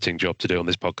old editing job to do on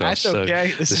this podcast. That's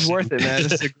okay. This is worth it, man.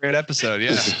 This is a great episode.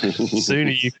 Yeah.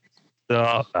 Sooner you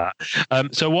start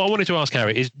that. So what I wanted to ask,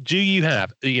 Harry, is do you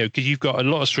have, because you've got a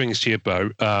lot of strings to your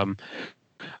bow,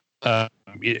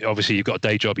 obviously you've got a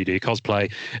day job, you do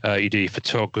cosplay, you do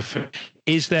photography.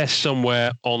 Is there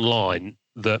somewhere online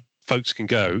that folks can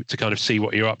go to kind of see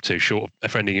what you're up to, short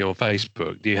of friending you on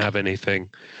Facebook? Do you have anything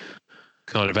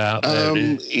kind of out there?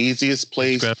 Easiest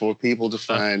place for people to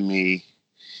find me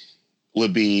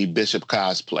would be Bishop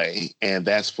Cosplay, and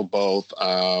that's for both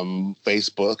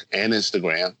Facebook and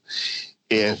Instagram.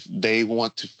 If they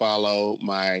want to follow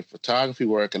my photography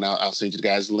work, and I'll send you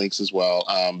guys the links as well,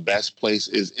 best place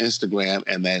is Instagram,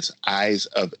 and that's Eyes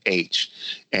of H.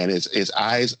 And it's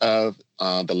Eyes of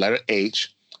the letter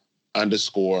H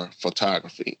 _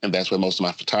 photography. And that's where most of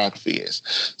my photography is.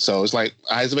 So it's like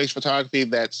Eyes of H photography.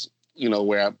 That's,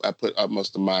 where I put up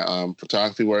most of my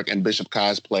photography work. And Bishop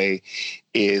Cosplay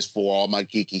is for all my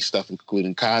geeky stuff,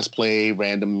 including cosplay,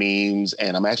 random memes.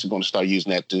 And I'm actually going to start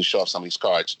using that to show off some of these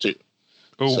cards too.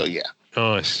 Ooh, so yeah,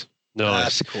 nice.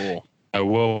 That's cool.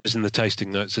 Well, it's in the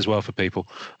tasting notes as well for people,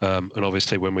 and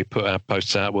obviously when we put our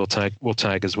posts out, we'll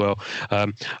tag as well.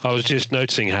 I was just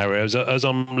noticing, Harry, as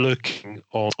I'm looking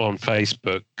on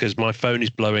Facebook, because my phone is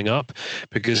blowing up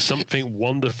because something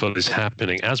wonderful is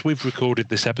happening as we've recorded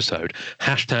this episode.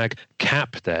 Hashtag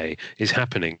Cap Day is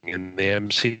happening in the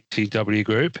MCCW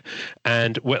group,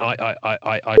 and when I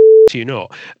you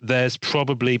not, there's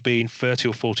probably been 30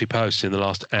 or 40 posts in the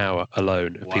last hour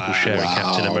alone of people sharing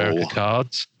Captain America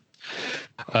cards.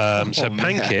 So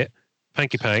Panky,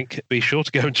 be sure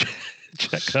to go and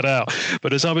check that out.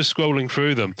 But as I was scrolling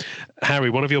through them, Harry,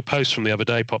 one of your posts from the other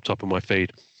day popped up on my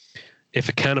feed. If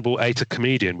a cannibal ate a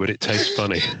comedian, would it taste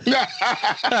funny? That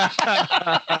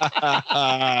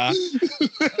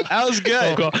was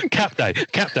good. Oh, God. Cap Day,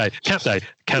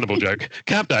 cannibal joke,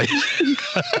 Cap Day,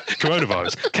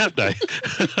 coronavirus, Cap Day.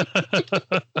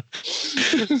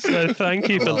 So thank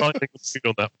you for liking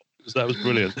on that. That was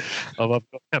brilliant. I've got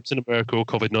Captain America or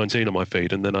COVID-19 on my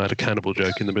feed, and then I had a cannibal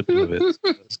joke in the middle of it.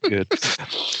 That's good.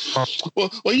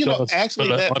 Well, you know, actually,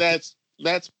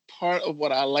 that's part of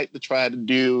what I like to try to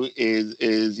do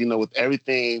is you know, with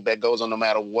everything that goes on, no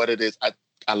matter what it is,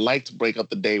 I like to break up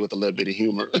the day with a little bit of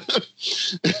humor.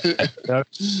 It's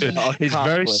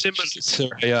very similar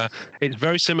to it's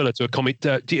very similar to a comic.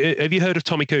 Have you heard of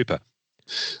Tommy Cooper?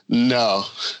 No,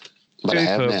 but I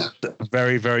have now.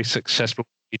 Very, very successful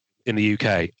in the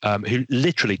UK, who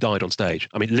literally died on stage.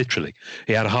 I mean, literally,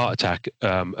 he had a heart attack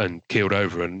and keeled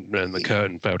over, and the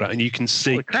curtain fell down. And you can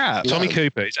see Tommy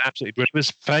Cooper is absolutely brilliant. He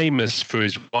was famous for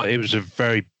his. It was a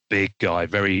very big guy,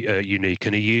 very unique,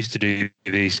 and he used to do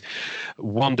these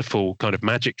wonderful kind of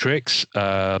magic tricks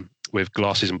with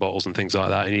glasses and bottles and things like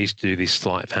that. And he used to do these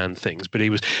sleight of hand things, but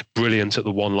he was brilliant at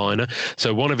the one-liner.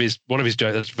 So one of his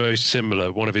jokes that's very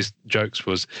similar. One of his jokes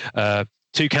was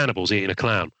 2 cannibals eating a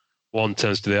clown. One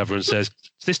turns to the other and says,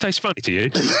 "Does this taste funny to you?"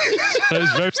 That was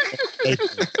very.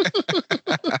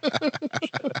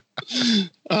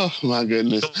 Oh my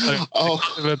goodness!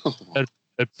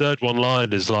 A third one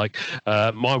line is like,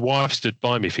 "My wife stood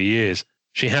by me for years.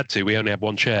 She had to. We only had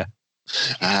one chair."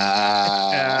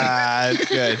 That's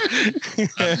good.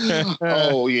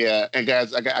 Oh yeah, and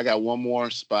guys, I got one more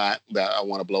spot that I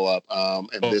want to blow up.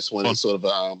 And this one is sort of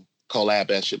a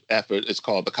collab effort. It's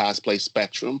called the Cosplay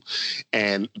Spectrum,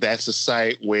 and that's a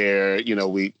site where, you know,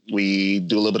 we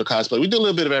do a little bit of cosplay. We do a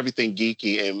little bit of everything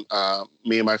geeky, and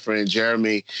me and my friend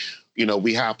Jeremy, you know,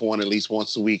 we hop on at least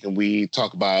once a week and we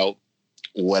talk about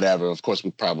whatever. Of course,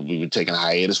 we probably been taking a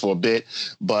hiatus for a bit,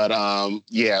 but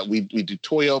yeah, we do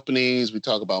toy openings, we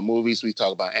talk about movies, we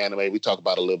talk about anime, we talk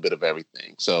about a little bit of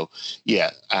everything. So yeah,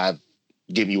 I've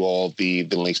given you all the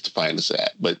links to find us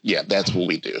at, but yeah, that's what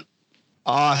we do.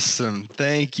 Awesome.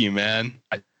 Thank you, man.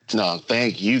 No,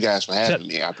 thank you guys for having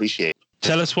me. I appreciate it.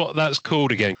 Tell us what that's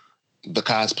called again. The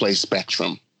Cosplay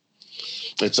Spectrum.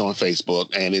 It's on Facebook,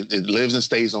 and it lives and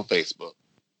stays on Facebook.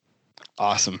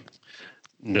 Awesome.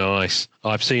 Nice.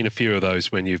 I've seen a few of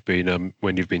those when you've been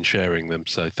sharing them.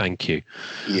 So thank you,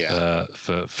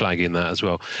 for flagging that as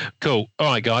well. Cool.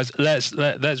 All right, guys. Let's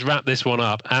wrap this one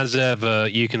up. As ever,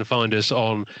 you can find us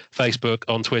on Facebook,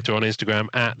 on Twitter, on Instagram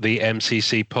at the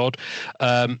MCC Pod.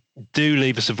 Do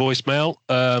leave us a voicemail,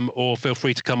 or feel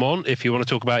free to come on if you want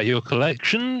to talk about your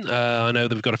collection. I know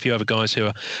that we've got a few other guys who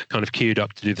are kind of queued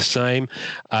up to do the same.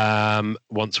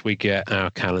 Once we get our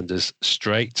calendars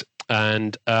straight.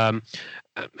 And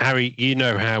Harry, you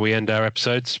know how we end our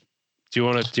episodes. Do you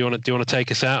want to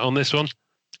take us out on this one?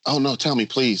 Oh no, tell me,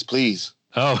 please.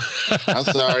 Oh, I'm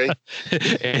sorry.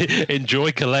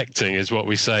 Enjoy collecting is what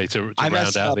we say to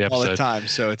round out the episode all the time,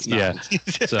 so it's not. Yeah.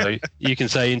 So you can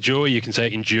say enjoy, you can say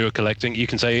endure collecting, you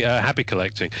can say happy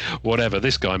collecting, whatever.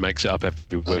 This guy makes it up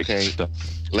every week. Okay. So.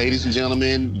 Ladies and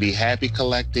gentlemen, be happy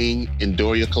collecting,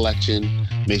 endure your collection,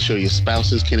 make sure your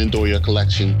spouses can endure your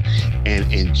collection, and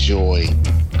enjoy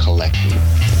collecting.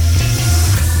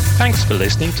 Thanks for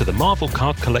listening to the Marvel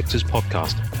Card Collectors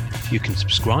Podcast. You can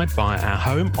subscribe via our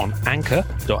home on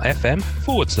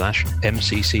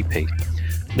anchor.fm/MCCP.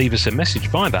 Leave us a message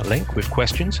via that link with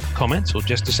questions, comments, or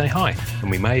just to say hi, and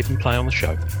we may even play on the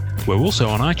show. We're also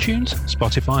on iTunes,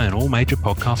 Spotify, and all major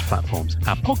podcast platforms.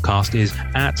 Our podcast is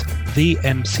at the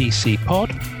MCC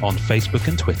Pod on Facebook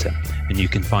and Twitter. And you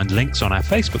can find links on our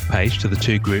Facebook page to the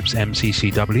two groups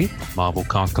MCCW, Marvel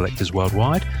Card Collectors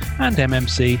Worldwide, and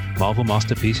MMC, Marvel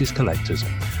Masterpieces Collectors.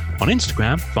 On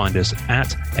Instagram, find us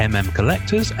at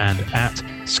MMCollectors and at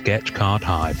Sketchcard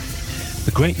Hive.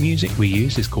 The great music we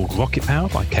use is called Rocket Power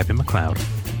by Kevin MacLeod.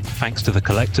 Thanks to the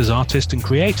collectors, artists and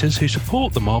creators who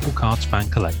support the Marvel Cards Fan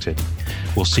Collective.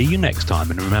 We'll see you next time,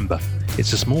 and remember,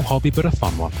 it's a small hobby but a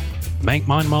fun one. Make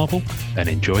mine Marvel and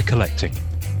enjoy collecting.